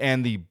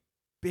and the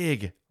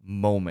big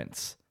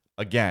moments,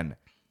 again,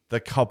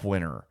 the cup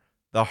winner,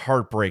 the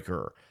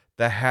heartbreaker,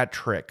 the hat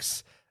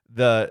tricks,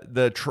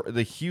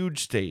 the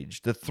huge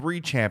stage, the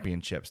 3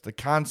 championships, the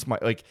Conn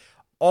Smythe, like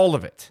all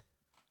of it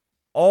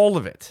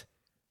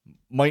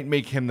might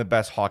make him the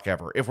best Hawk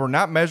ever. If we're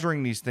not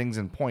measuring these things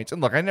in points, and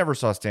look, I never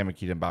saw Stan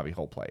Mikita and Bobby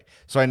Hull play,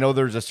 so I know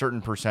there's a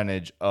certain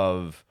percentage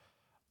of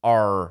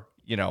our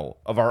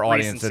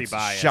audience that's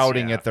bias,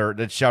 shouting at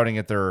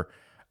their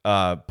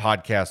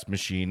podcast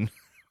machine,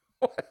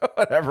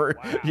 whatever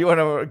you want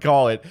to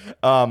call it.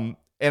 And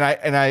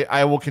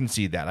I will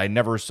concede that I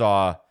never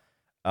saw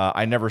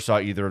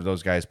either of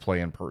those guys play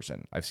in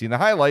person. I've seen the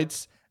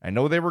highlights. I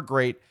know they were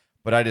great,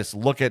 but I just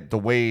look at the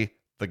way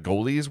the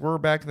goalies were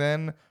back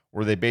then,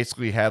 where they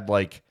basically had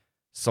like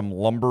some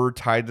lumber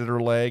tied to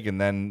their leg,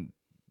 and then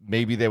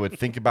maybe they would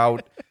think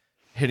about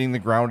hitting the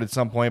ground at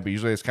some point, but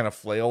usually it's kind of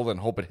flailed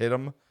and hope it hit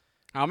them.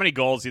 How many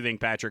goals do you think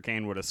Patrick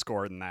Kane would have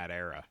scored in that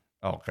era?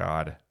 Oh,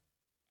 God.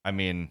 I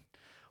mean,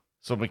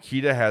 so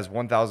Mikita has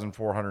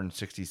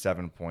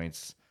 1,467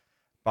 points.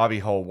 Bobby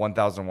Hull,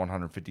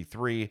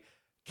 1,153.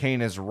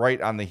 Kane is right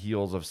on the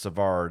heels of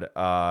Savard.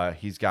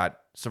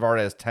 Savard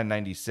has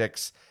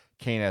 1096.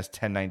 Kane has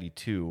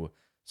 1092.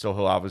 So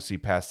he'll obviously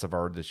pass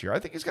Savard this year. I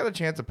think he's got a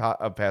chance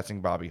of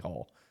passing Bobby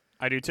Hull.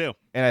 I do too.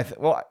 And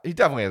he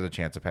definitely has a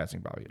chance of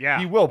passing Bobby. Yeah,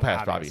 he will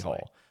pass obviously.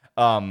 Bobby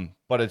Hull.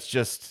 But it's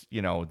just,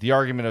 the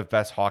argument of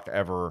best Hawk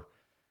ever,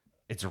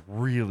 it's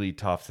really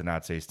tough to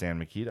not say Stan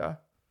Mikita.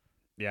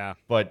 Yeah.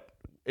 But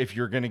if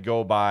you're going to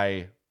go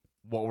by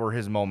what were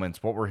his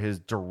moments, what were his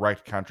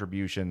direct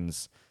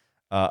contributions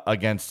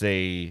against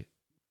I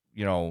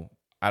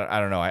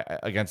don't know,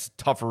 against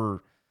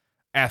tougher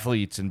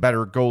athletes and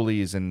better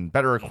goalies and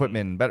better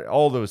equipment,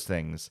 all those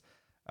things.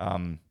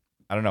 I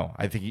don't know.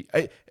 I think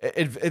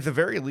at the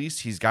very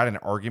least, he's got an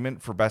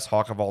argument for best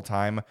Hawk of all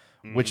time,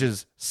 which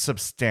is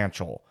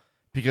substantial,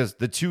 because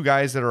the 2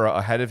 guys that are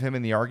ahead of him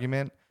in the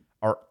argument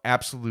are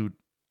absolute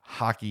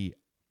hockey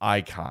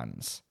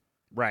icons.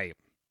 Right.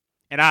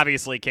 And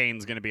obviously,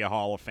 Kane's going to be a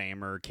Hall of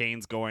Famer.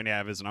 Kane's going to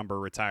have his number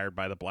retired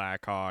by the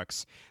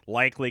Blackhawks.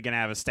 Likely going to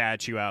have a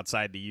statue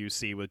outside the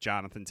UC with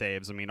Jonathan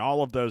Toews. I mean,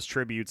 all of those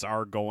tributes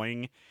are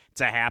going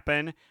to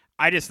happen.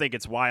 I just think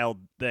it's wild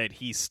that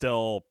he's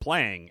still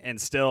playing and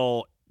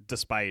still,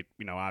 despite,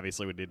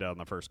 obviously what he did on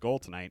the first goal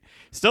tonight,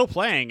 still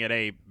playing at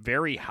a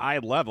very high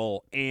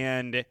level.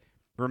 And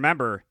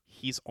remember,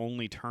 he's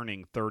only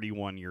turning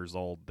 31 years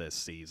old this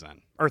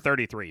season. Or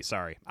 33,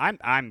 sorry.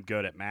 I'm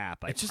good at math,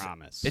 I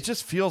promise. It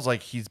just feels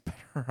like he's been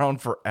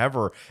around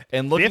forever.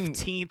 And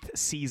 15th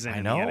season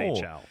in the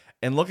NHL.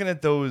 And looking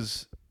at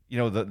those,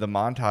 the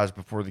montage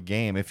before the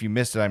game, if you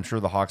missed it, I'm sure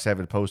the Hawks have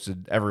it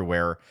posted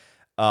everywhere.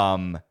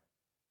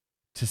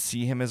 To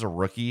see him as a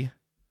rookie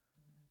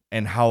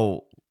and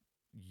how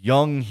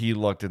young he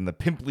looked, and the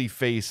pimply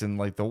face and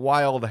like the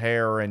wild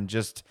hair, and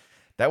just,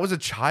 that was a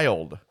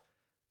child.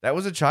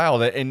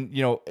 And,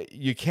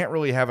 you can't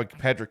really have a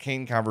Patrick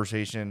Kane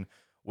conversation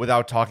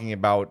without talking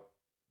about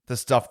the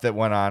stuff that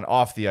went on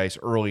off the ice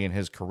early in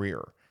his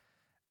career.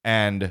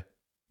 And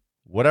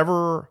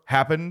whatever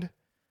happened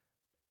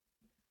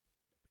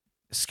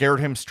scared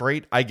him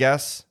straight, I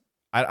guess.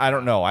 I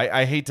don't know.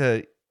 I hate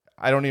to,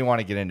 I don't even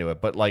want to get into it,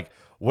 but like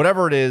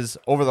whatever it is,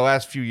 over the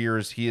last few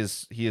years, he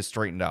is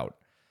straightened out.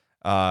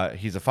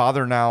 He's a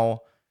father now.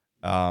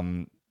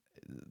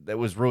 That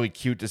was really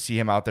cute to see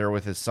him out there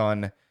with his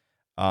son.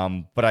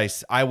 But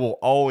I will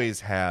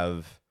always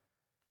have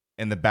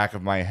in the back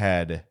of my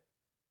head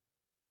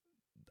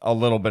a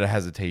little bit of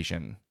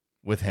hesitation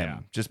with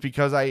him, just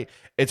because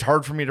it's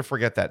hard for me to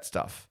forget that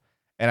stuff.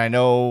 And I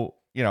know,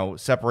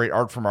 separate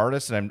art from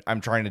artists, and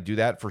I'm trying to do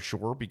that for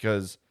sure,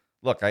 because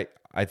look,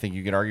 I think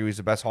you can argue he's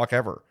the best Hawk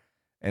ever,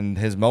 and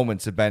his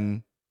moments have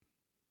been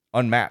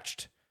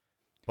unmatched.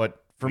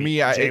 But For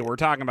Jay, we're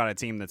talking about a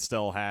team that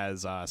still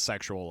has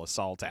sexual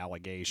assault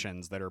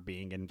allegations that are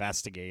being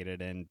investigated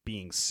and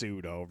being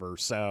sued over.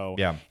 So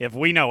if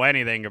we know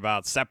anything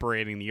about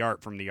separating the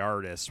art from the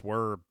artist,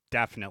 we're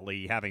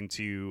definitely having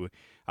to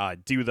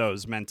do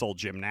those mental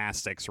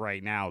gymnastics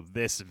right now,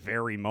 this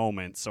very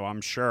moment. So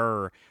I'm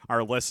sure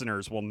our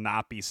listeners will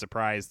not be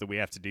surprised that we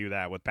have to do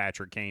that with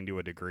Patrick Kane to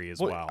a degree as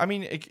well. I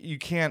mean, you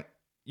can't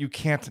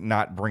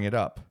not bring it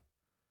up,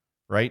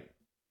 right?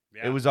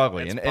 Yeah, it was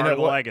ugly, it's and part it of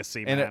the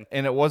legacy, man.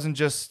 And it wasn't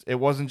just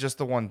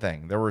the one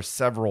thing. There were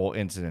several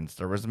incidents.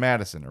 There was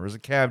Madison. There was a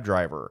cab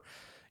driver.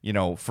 You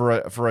know,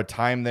 for a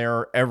time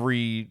there,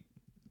 every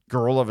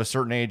girl of a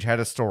certain age had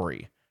a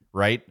story,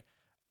 right,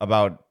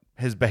 about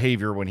his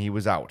behavior when he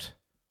was out,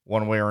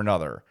 one way or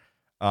another.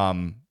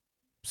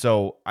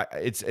 So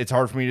it's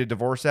hard for me to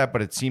divorce that,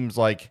 but it seems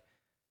like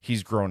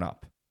he's grown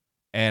up,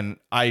 and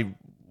I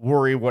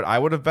worry what I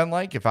would have been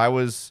like if I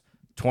was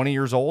 20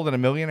 years old and a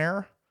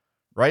millionaire.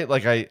 Right,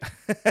 like I,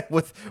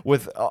 with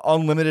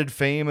unlimited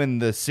fame and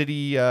the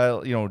city,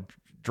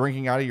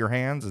 drinking out of your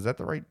hands. Is that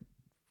the right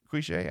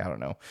cliche? I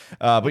don't know,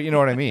 but you know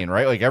what I mean,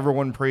 right? Like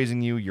everyone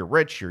praising you. You're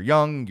rich. You're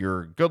young.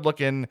 You're good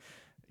looking.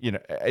 You know,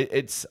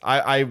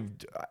 I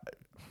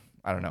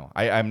don't know.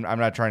 I'm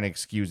not trying to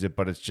excuse it,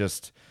 but it's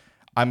just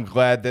I'm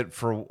glad that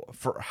for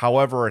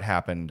however it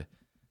happened,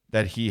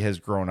 that he has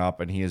grown up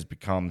and he has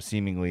become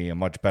seemingly a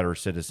much better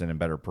citizen and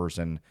better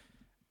person,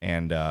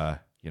 and I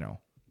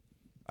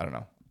don't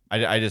know.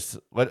 I just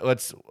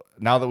let's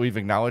now that we've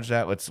acknowledged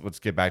that, let's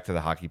get back to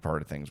the hockey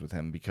part of things with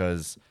him,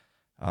 because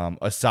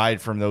aside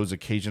from those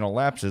occasional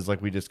lapses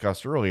like we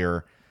discussed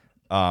earlier,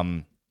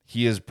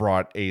 he has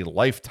brought a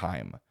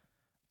lifetime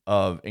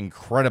of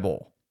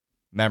incredible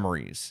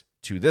memories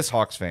to this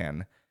Hawks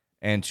fan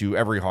and to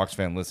every Hawks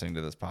fan listening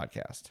to this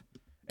podcast.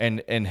 And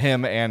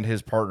him and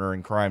his partner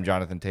in crime,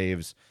 Jonathan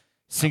Toews,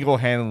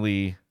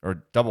 single-handedly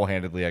or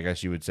double-handedly, I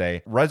guess you would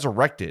say,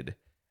 resurrected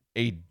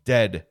a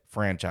dead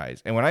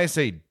franchise. And when I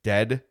say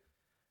dead,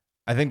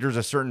 I think there's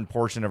a certain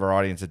portion of our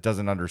audience that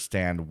doesn't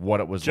understand what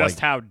it was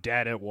just how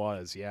dead it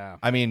was. Yeah.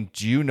 I mean,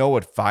 do you know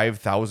what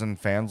 5,000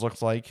 fans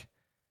looks like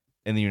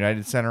in the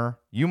United Center?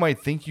 You might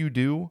think you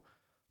do,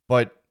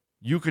 but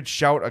you could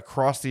shout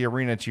across the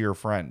arena to your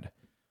friend.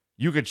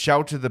 You could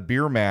shout to the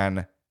beer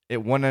man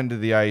at one end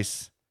of the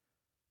ice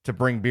to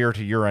bring beer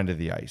to your end of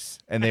the ice,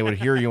 and they would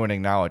hear you and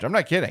acknowledge. I'm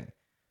not kidding.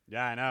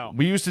 Yeah, I know.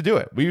 We used to do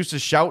it. We used to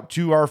shout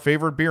to our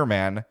favorite beer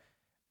man,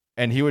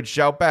 and he would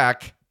shout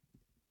back,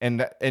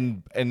 and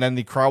then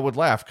the crowd would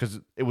laugh because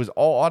it was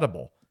all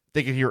audible.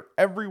 They could hear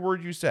every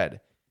word you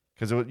said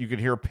because you could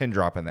hear a pin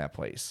drop in that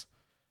place.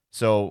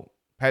 So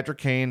Patrick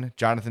Kane,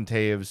 Jonathan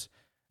Toews,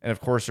 and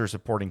of course their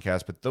supporting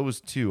cast, but those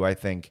two, I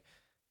think,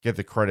 get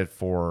the credit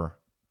for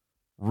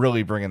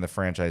really bringing the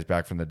franchise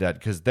back from the dead,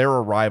 because their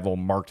arrival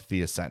marked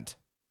the ascent.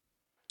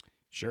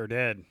 Sure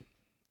did.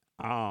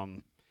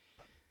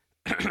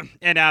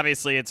 And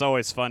obviously, it's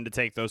always fun to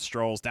take those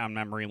strolls down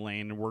memory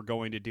lane. We're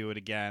going to do it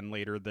again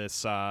later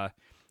this. I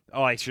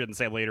shouldn't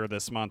say later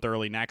this month,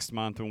 early next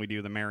month when we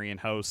do the Marion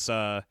House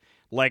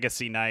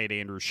Legacy Night.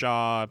 Andrew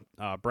Shaw,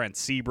 Brent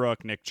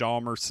Seabrook, Nick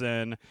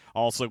Jalmerson,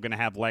 also going to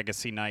have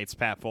Legacy Nights.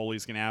 Pat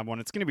Foley's going to have one.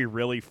 It's going to be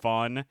really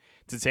fun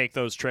to take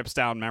those trips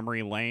down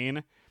memory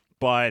lane,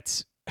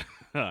 but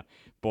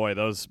boy,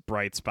 those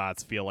bright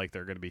spots feel like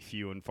they're going to be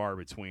few and far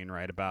between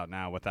right about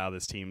now with how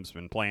this team's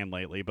been playing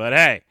lately. But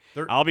hey,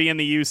 I'll be in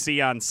the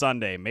UC on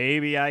Sunday.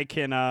 Maybe I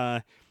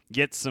can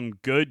get some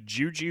good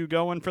juju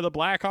going for the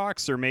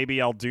Blackhawks, or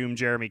maybe I'll doom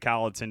Jeremy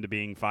Colleton to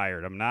being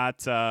fired. I'm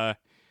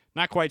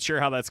not quite sure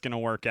how that's going to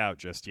work out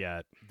just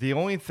yet. The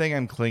only thing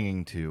I'm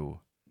clinging to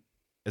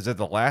is that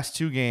the last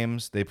two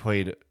games, they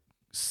played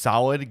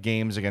solid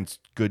games against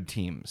good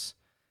teams.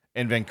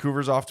 And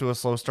Vancouver's off to a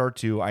slow start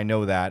too. I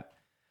know that.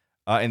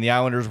 And the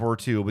Islanders were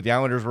too, but the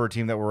Islanders were a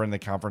team that were in the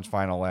conference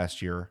final last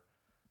year,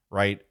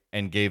 right?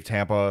 And gave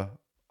Tampa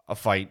a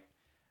fight.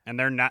 And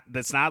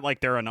that's not like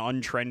they're an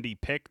untrendy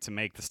pick to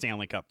make the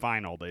Stanley Cup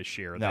final this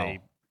year. No.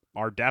 They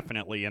are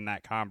definitely in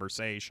that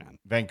conversation.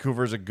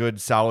 Vancouver's a good,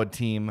 solid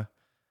team.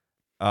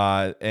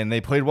 And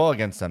they played well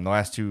against them the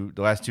last two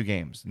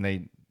games. And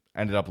they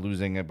ended up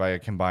losing it by a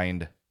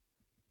combined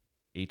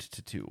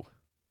 8-2.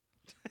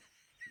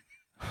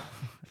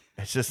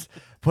 It's just,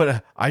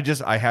 but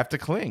I have to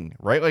cling,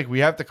 right? Like,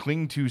 we have to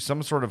cling to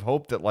some sort of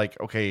hope that, like,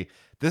 okay,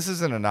 this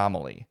is an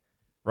anomaly,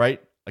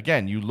 right?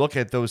 Again, you look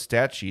at those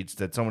stat sheets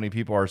that so many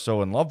people are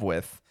so in love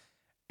with,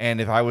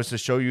 and if I was to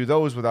show you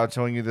those without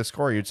showing you the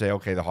score, you'd say,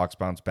 okay, the Hawks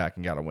bounced back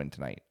and got a win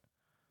tonight.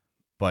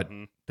 But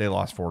they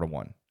lost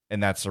 4-1,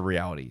 and that's the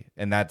reality.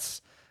 And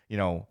that's,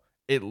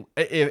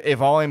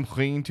 if all I'm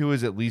clinging to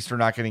is at least they're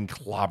not getting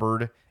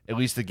clobbered, at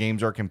least the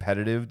games are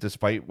competitive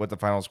despite what the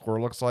final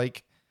score looks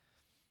like.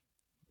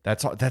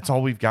 That's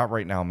all we've got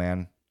right now,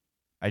 man.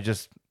 I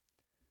just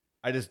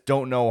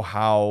don't know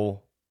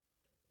how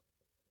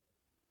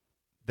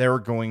they're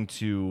going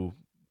to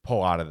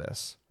pull out of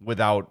this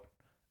without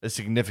a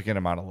significant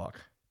amount of luck.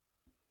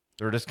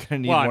 They're just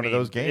going to need one of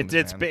those games.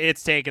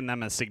 It's taken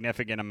them a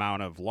significant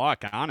amount of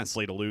luck,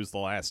 honestly, to lose the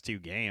last two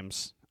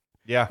games.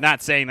 Yeah.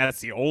 Not saying that's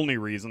the only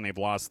reason they've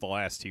lost the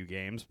last 2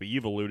 games, but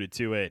you've alluded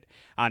to it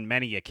on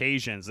many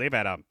occasions. They've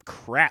had a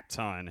crap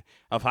ton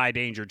of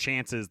high-danger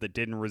chances that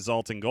didn't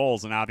result in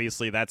goals, and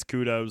obviously that's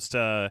kudos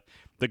to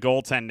the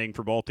goaltending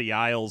for both the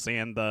Isles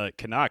and the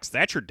Canucks.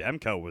 Thatcher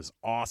Demko was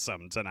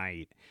awesome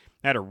tonight.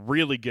 Had a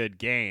really good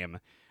game.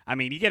 I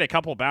mean, you get a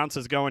couple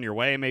bounces going your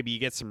way, maybe you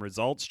get some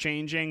results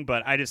changing,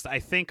 but I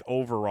think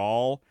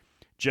overall,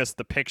 just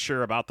the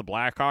picture about the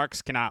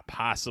Blackhawks cannot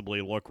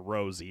possibly look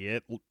rosy.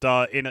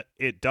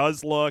 It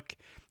does look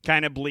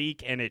kind of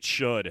bleak, and it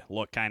should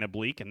look kind of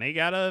bleak, and they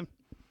gotta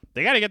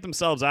get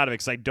themselves out of it,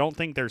 because I don't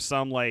think there's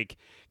some like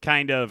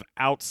kind of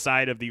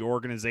outside of the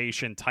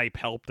organization type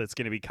help that's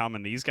going to be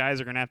coming. These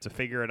guys are going to have to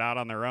figure it out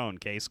on their own.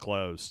 Case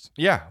closed.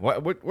 Yeah.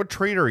 What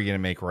trade are you going to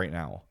make right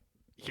now?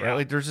 Yeah.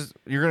 Right? Like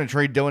you're going to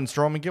trade Dylan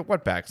Strome and get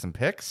what back? Some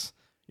picks?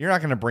 You're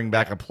not going to bring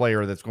back a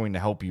player that's going to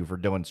help you for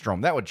Dylan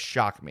Strome. That would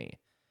shock me.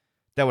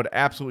 That would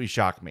absolutely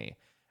shock me.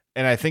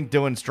 And I think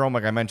Dylan Strome,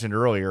 like I mentioned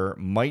earlier,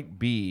 might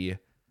be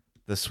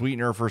the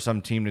sweetener for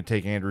some team to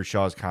take Andrew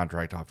Shaw's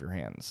contract off your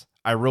hands.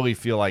 I really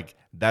feel like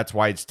that's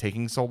why it's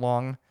taking so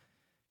long,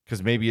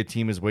 because maybe a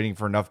team is waiting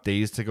for enough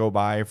days to go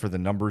by for the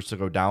numbers to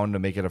go down to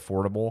make it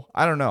affordable.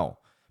 I don't know.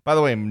 By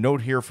the way, a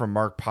note here from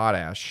Mark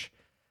Potash.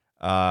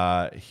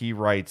 He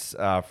writes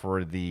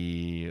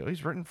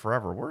he's written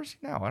forever. Where is he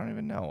now? I don't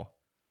even know.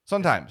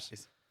 Sometimes.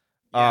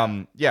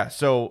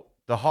 So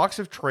the Hawks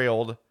have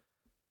trailed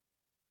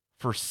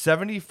for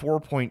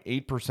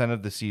 74.8%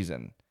 of the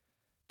season.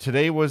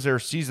 Today was their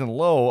season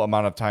low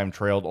amount of time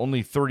trailed,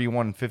 only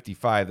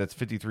 31.55. That's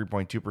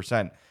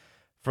 53.2%.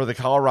 For the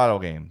Colorado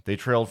game, they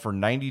trailed for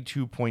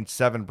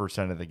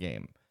 92.7% of the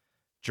game.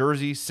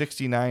 Jersey,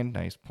 69,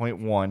 nice,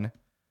 0.1.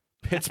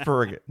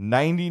 Pittsburgh,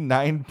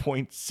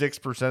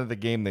 99.6% of the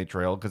game they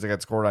trailed because they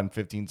got scored on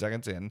 15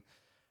 seconds in.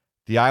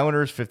 The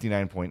Islanders,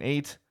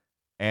 59.8.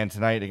 And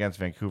tonight against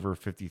Vancouver,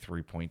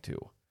 53.2.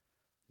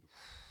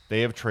 They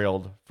have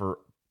trailed for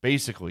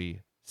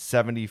basically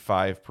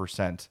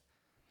 75%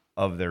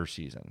 of their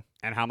season.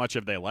 And how much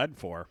have they led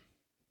for?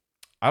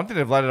 I don't think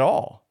they've led at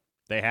all.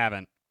 They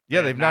haven't.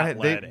 Yeah, they've not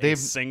led they've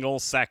a single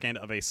second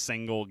of a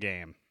single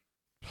game.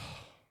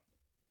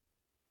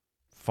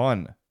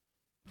 Fun.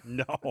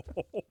 No,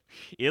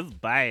 it's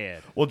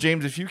bad. Well,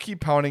 James, if you keep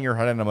pounding your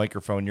head on a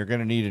microphone, you're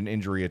going to need an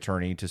injury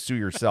attorney to sue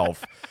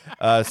yourself.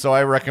 So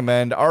I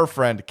recommend our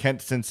friend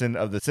Kent Simpson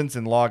of the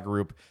Simpson Law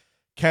Group.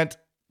 Kent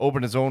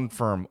opened his own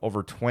firm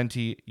over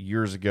 20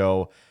 years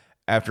ago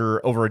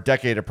after over a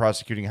decade of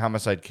prosecuting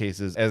homicide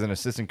cases as an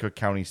assistant Cook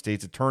County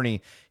state's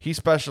attorney. He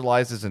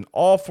specializes in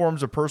all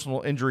forms of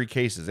personal injury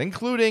cases,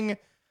 including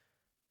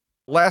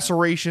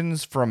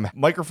lacerations from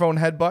microphone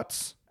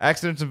headbutts,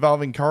 accidents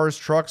involving cars,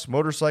 trucks,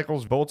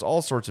 motorcycles, boats,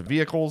 all sorts of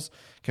vehicles,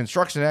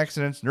 construction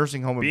accidents,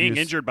 nursing home abuse. Being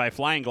injured by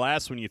flying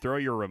glass when you throw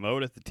your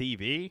remote at the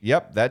TV?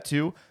 Yep, that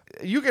too.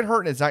 You get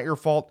hurt and it's not your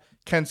fault.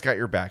 Kent's got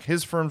your back.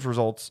 His firm's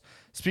results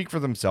speak for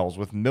themselves,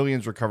 with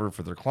millions recovered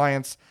for their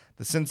clients.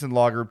 The Simpson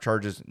Law Group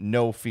charges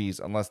no fees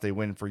unless they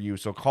win for you.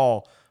 So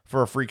call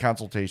for a free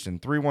consultation,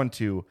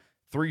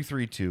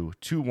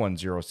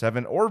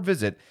 312-332-2107, or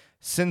visit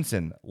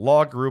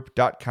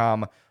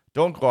simpsonlawgroup.com.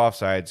 Don't go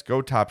offsides.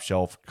 Go top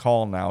shelf.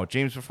 Call now.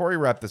 James, before we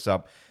wrap this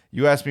up,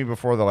 you asked me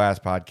before the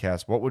last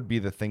podcast, what would be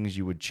the things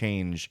you would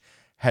change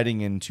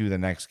heading into the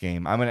next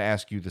game? I'm going to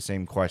ask you the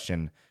same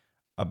question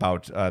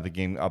about the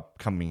game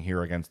upcoming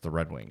here against the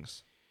Red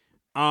Wings.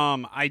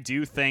 I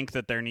do think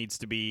that there needs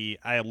to be,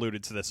 I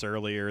alluded to this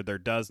earlier, there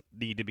does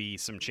need to be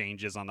some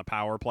changes on the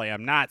power play.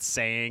 I'm not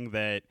saying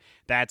that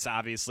that's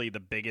obviously the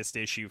biggest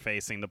issue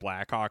facing the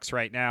Blackhawks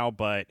right now,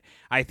 but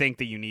I think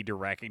that you need to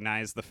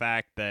recognize the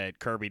fact that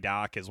Kirby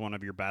Dach is one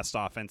of your best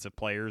offensive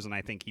players, and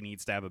I think he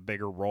needs to have a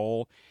bigger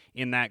role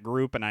in that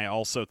group. And I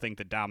also think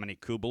that Dominik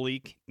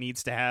Kubalik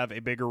needs to have a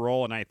bigger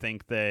role, and I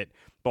think that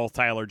both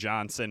Tyler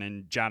Johnson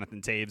and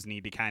Jonathan Toews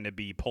need to kind of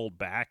be pulled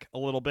back a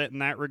little bit in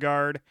that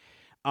regard.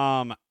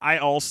 I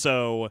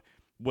also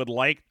would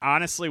like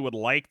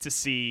to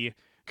see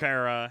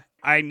Kara.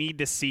 I need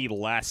to see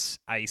less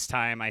ice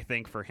time, I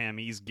think, for him.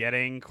 He's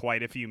getting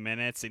quite a few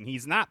minutes, and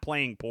he's not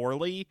playing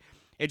poorly.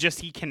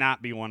 He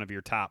cannot be one of your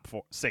top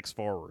 6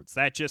 forwards.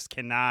 That just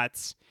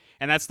cannot,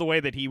 and that's the way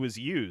that he was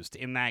used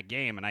in that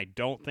game, and I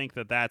don't think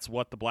that that's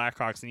what the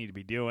Blackhawks need to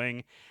be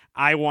doing.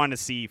 I want to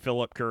see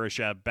Philip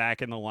Kurashev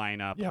back in the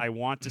lineup. Yep. I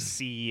want to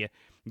see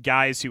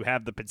guys who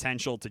have the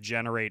potential to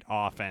generate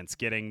offense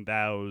getting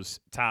those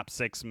top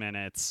 6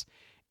 minutes,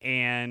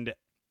 and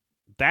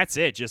that's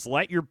it. Just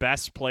let your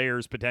best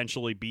players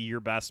potentially be your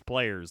best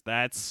players.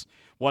 That's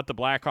what the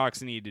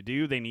Blackhawks need to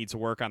do. They need to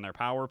work on their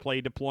power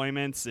play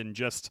deployments, and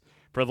just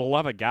for the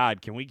love of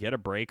God, can we get a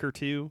break or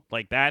two?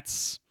 Like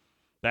that's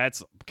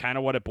kind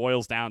of what it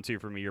boils down to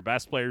for me. Your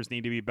best players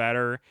need to be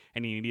better,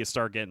 and you need to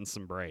start getting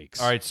some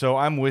breaks. All right, so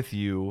I'm with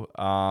you.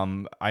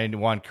 I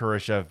want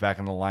Kurashev back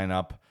in the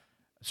lineup.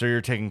 So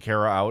you're taking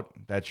Kara out.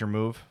 That's your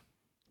move?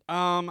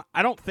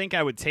 I don't think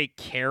I would take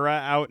Kara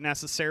out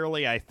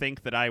necessarily. I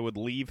think that I would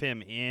leave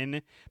him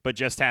in, but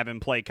just have him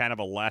play kind of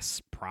a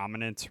less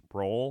prominent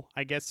role,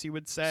 I guess you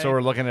would say. So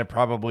we're looking at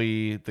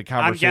probably the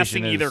conversation. I'm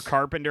guessing either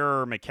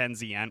Carpenter or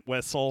Mackenzie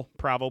Entwistle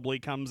probably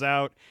comes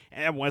out.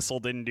 Entwistle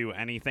didn't do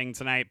anything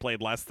tonight,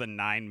 played less than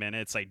 9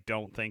 minutes. I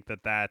don't think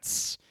that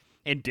that's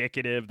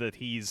indicative that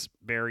he's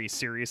very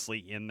seriously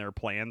in their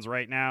plans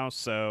right now.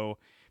 So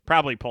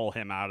probably pull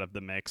him out of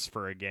the mix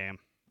for a game.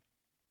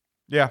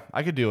 Yeah,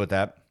 I could deal with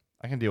that.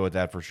 I can deal with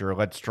that for sure.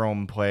 Let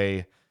Strome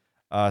play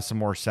some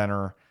more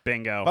center.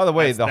 Bingo. By the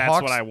way, that's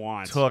Hawks what I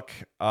want. took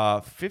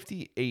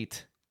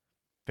 58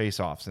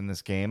 faceoffs in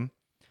this game.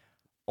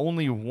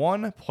 Only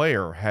one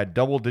player had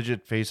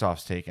double-digit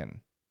faceoffs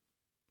taken.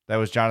 That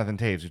was Jonathan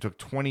Taves, who took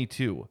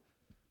 22.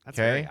 That's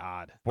very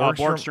odd.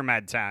 Borgstrom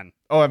had 10.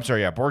 Oh, I'm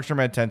sorry. Yeah, Borgstrom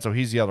had 10, so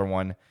he's the other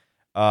one.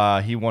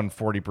 He won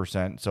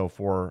 40%, so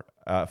 4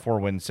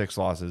 wins, 6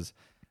 losses.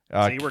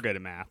 So you were good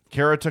at math.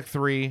 Kara took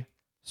 3.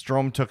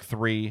 Strome took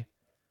 3.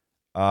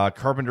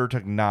 Carpenter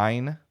took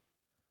 9.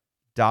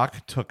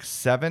 Doc took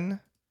 7.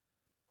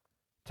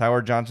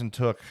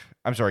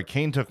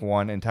 Kane took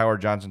 1, and Tyler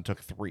Johnson took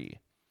 3.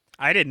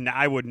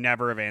 I would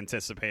never have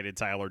anticipated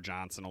Tyler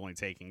Johnson only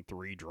taking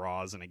 3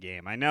 draws in a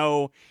game. I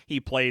know he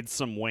played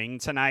some wing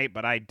tonight,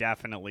 but I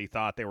definitely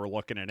thought they were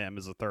looking at him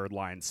as a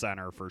third-line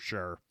center for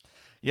sure.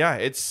 Yeah,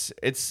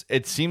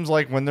 it seems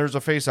like when there's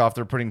a face-off,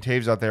 they're putting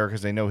Taves out there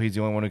because they know he's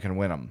the only one who can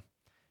win them.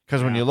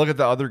 Because when you look at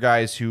the other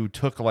guys who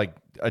took like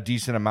a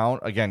decent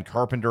amount, again,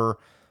 Carpenter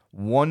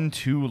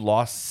 1-2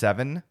 lost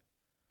 7.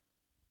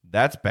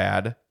 That's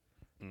bad.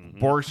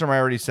 Mm-hmm. Borgstrom, I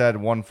already said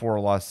 1-4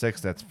 lost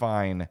 6. That's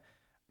fine.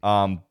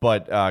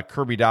 But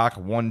Kirby Doc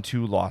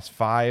 1-2 lost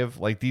 5.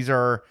 Like they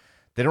don't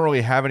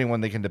really have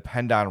anyone they can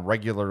depend on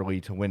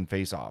regularly to win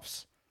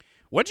faceoffs.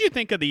 What do you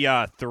think of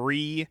the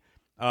 3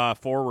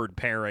 forward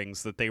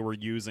pairings that they were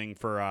using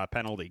for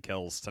penalty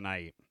kills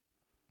tonight?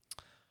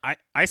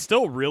 I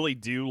still really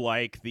do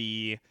like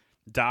the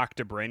Doc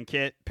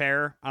DeBrincat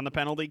pair on the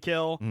penalty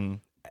kill. Mm.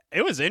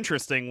 It was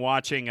interesting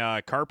watching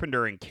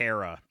Carpenter and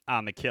Kara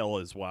on the kill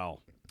as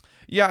well.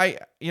 Yeah,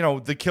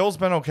 the kill's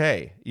been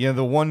okay.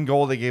 The one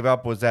goal they gave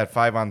up was that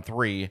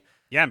 5-on-3.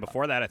 Yeah, and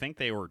before that, I think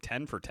they were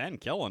 10 for 10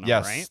 killing them,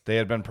 yes, right? They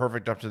had been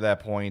perfect up to that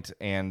point,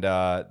 and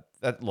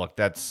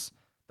that's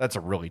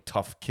a really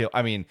tough kill.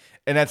 I mean,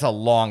 and that's a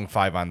long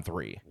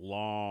 5-on-3.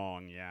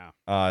 Long, yeah.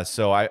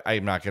 So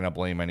I'm not going to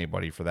blame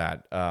anybody for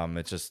that.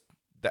 It's just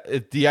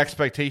the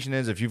expectation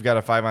is if you've got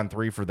a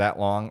 5-on-3 for that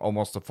long,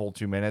 almost a full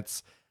 2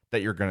 minutes,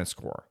 that you're going to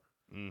score.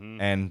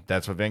 Mm-hmm. And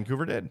that's what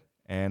Vancouver did.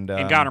 And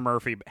Connor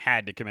Murphy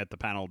had to commit the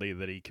penalty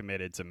that he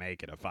committed to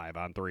make it a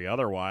 5-on-3.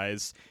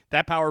 Otherwise,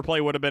 that power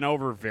play would have been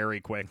over very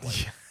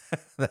quickly.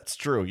 That's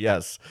true.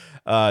 Yes.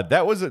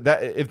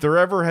 If there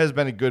ever has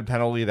been a good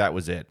penalty, that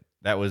was it.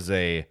 That was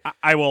a...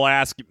 I will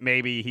ask,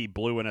 maybe he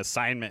blew an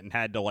assignment and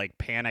had to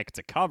panic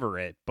to cover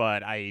it,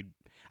 but I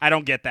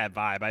don't get that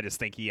vibe. I just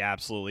think he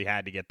absolutely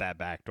had to get that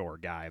backdoor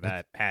guy.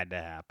 That had to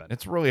happen.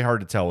 It's really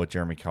hard to tell with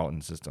Jeremy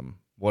Colton's system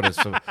what is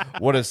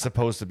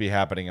supposed to be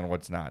happening and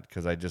what's not,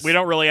 because we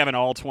don't really have an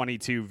all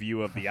 22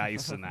 view of the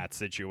ice in that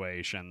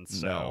situation.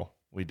 So. No,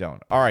 we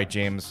don't. All right,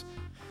 James.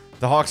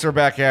 The Hawks are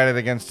back at it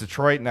against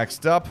Detroit.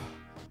 Next up,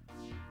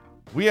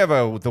 we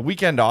have the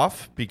weekend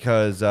off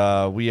because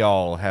we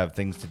all have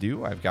things to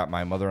do. I've got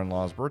my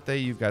mother-in-law's birthday.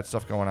 You've got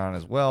stuff going on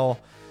as well.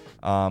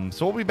 So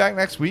we'll be back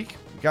next week.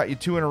 We got you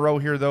 2 in a row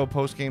here, though,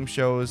 post-game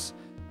shows.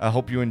 I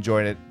hope you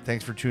enjoyed it.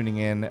 Thanks for tuning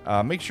in.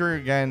 Make sure,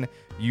 again,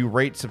 you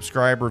rate,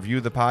 subscribe, review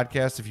the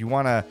podcast. If you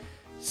want to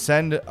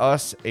send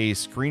us a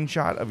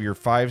screenshot of your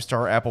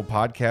 5-star Apple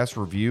Podcast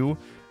review,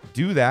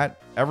 do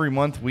that. Every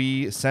month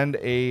we send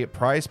a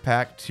prize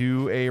pack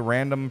to a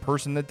random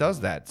person that does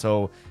that.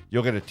 So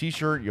you'll get a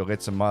t-shirt, you'll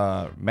get some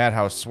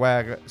Madhouse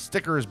swag,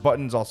 stickers,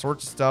 buttons, all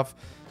sorts of stuff.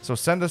 So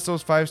send us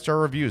those 5-star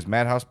reviews,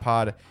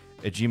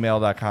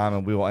 madhousepod@gmail.com,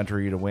 and we will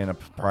enter you to win a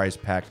prize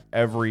pack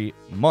every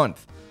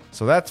month.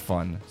 So that's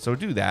fun. So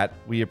do that.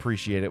 We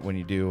appreciate it when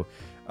you do.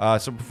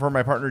 So for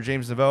my partner,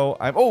 James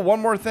Naveau, one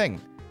more thing.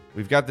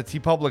 We've got the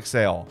TeePublic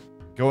sale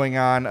going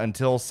on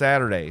until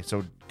Saturday.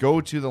 So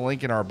go to the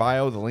link in our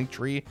bio, the link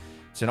tree.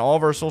 It's in all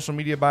of our social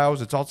media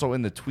bios. It's also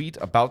in the tweet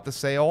about the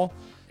sale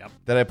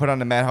that I put on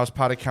the Madhouse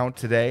Pod account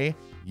today.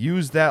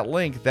 Use that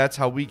link. That's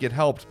how we get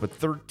helped. But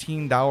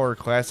 $13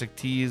 classic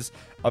tees,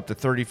 up to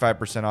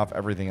 35% off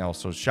everything else.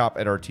 So shop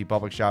at our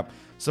TeePublic shop.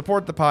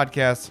 Support the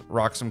podcast.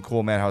 Rock some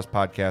cool Madhouse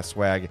Podcast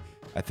swag.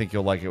 I think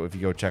you'll like it if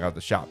you go check out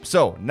the shop.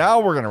 So now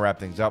we're going to wrap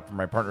things up for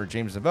my partner,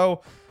 James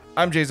Naveau.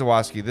 I'm Jay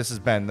Zawoski. This has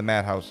been the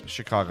Madhouse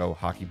Chicago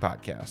Hockey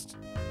Podcast.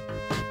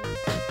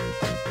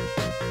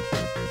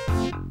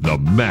 The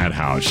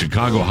Madhouse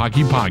Chicago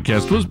Hockey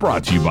Podcast was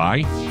brought to you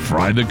by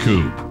Fry the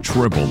Coop,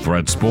 Triple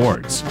Threat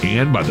Sports,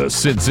 and by the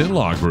Sinson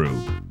Law Group.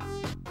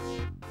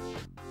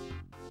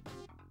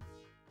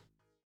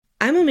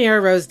 I'm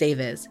Amira Rose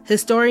Davis,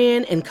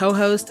 historian and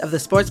co-host of the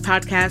sports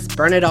podcast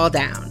Burn It All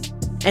Down.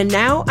 And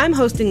now I'm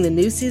hosting the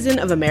new season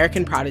of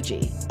American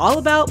Prodigy, all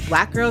about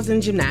Black girls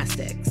in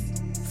gymnastics.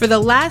 For the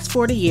last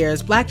 40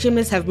 years, Black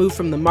gymnasts have moved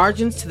from the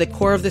margins to the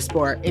core of the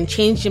sport and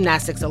changed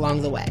gymnastics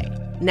along the way.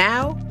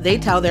 Now, they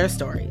tell their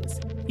stories.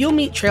 You'll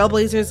meet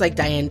trailblazers like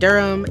Diane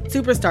Durham,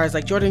 superstars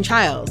like Jordan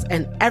Childs,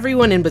 and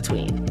everyone in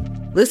between.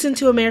 Listen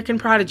to American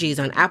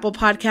Prodigies on Apple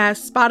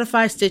Podcasts,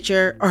 Spotify,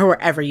 Stitcher, or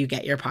wherever you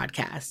get your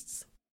podcasts.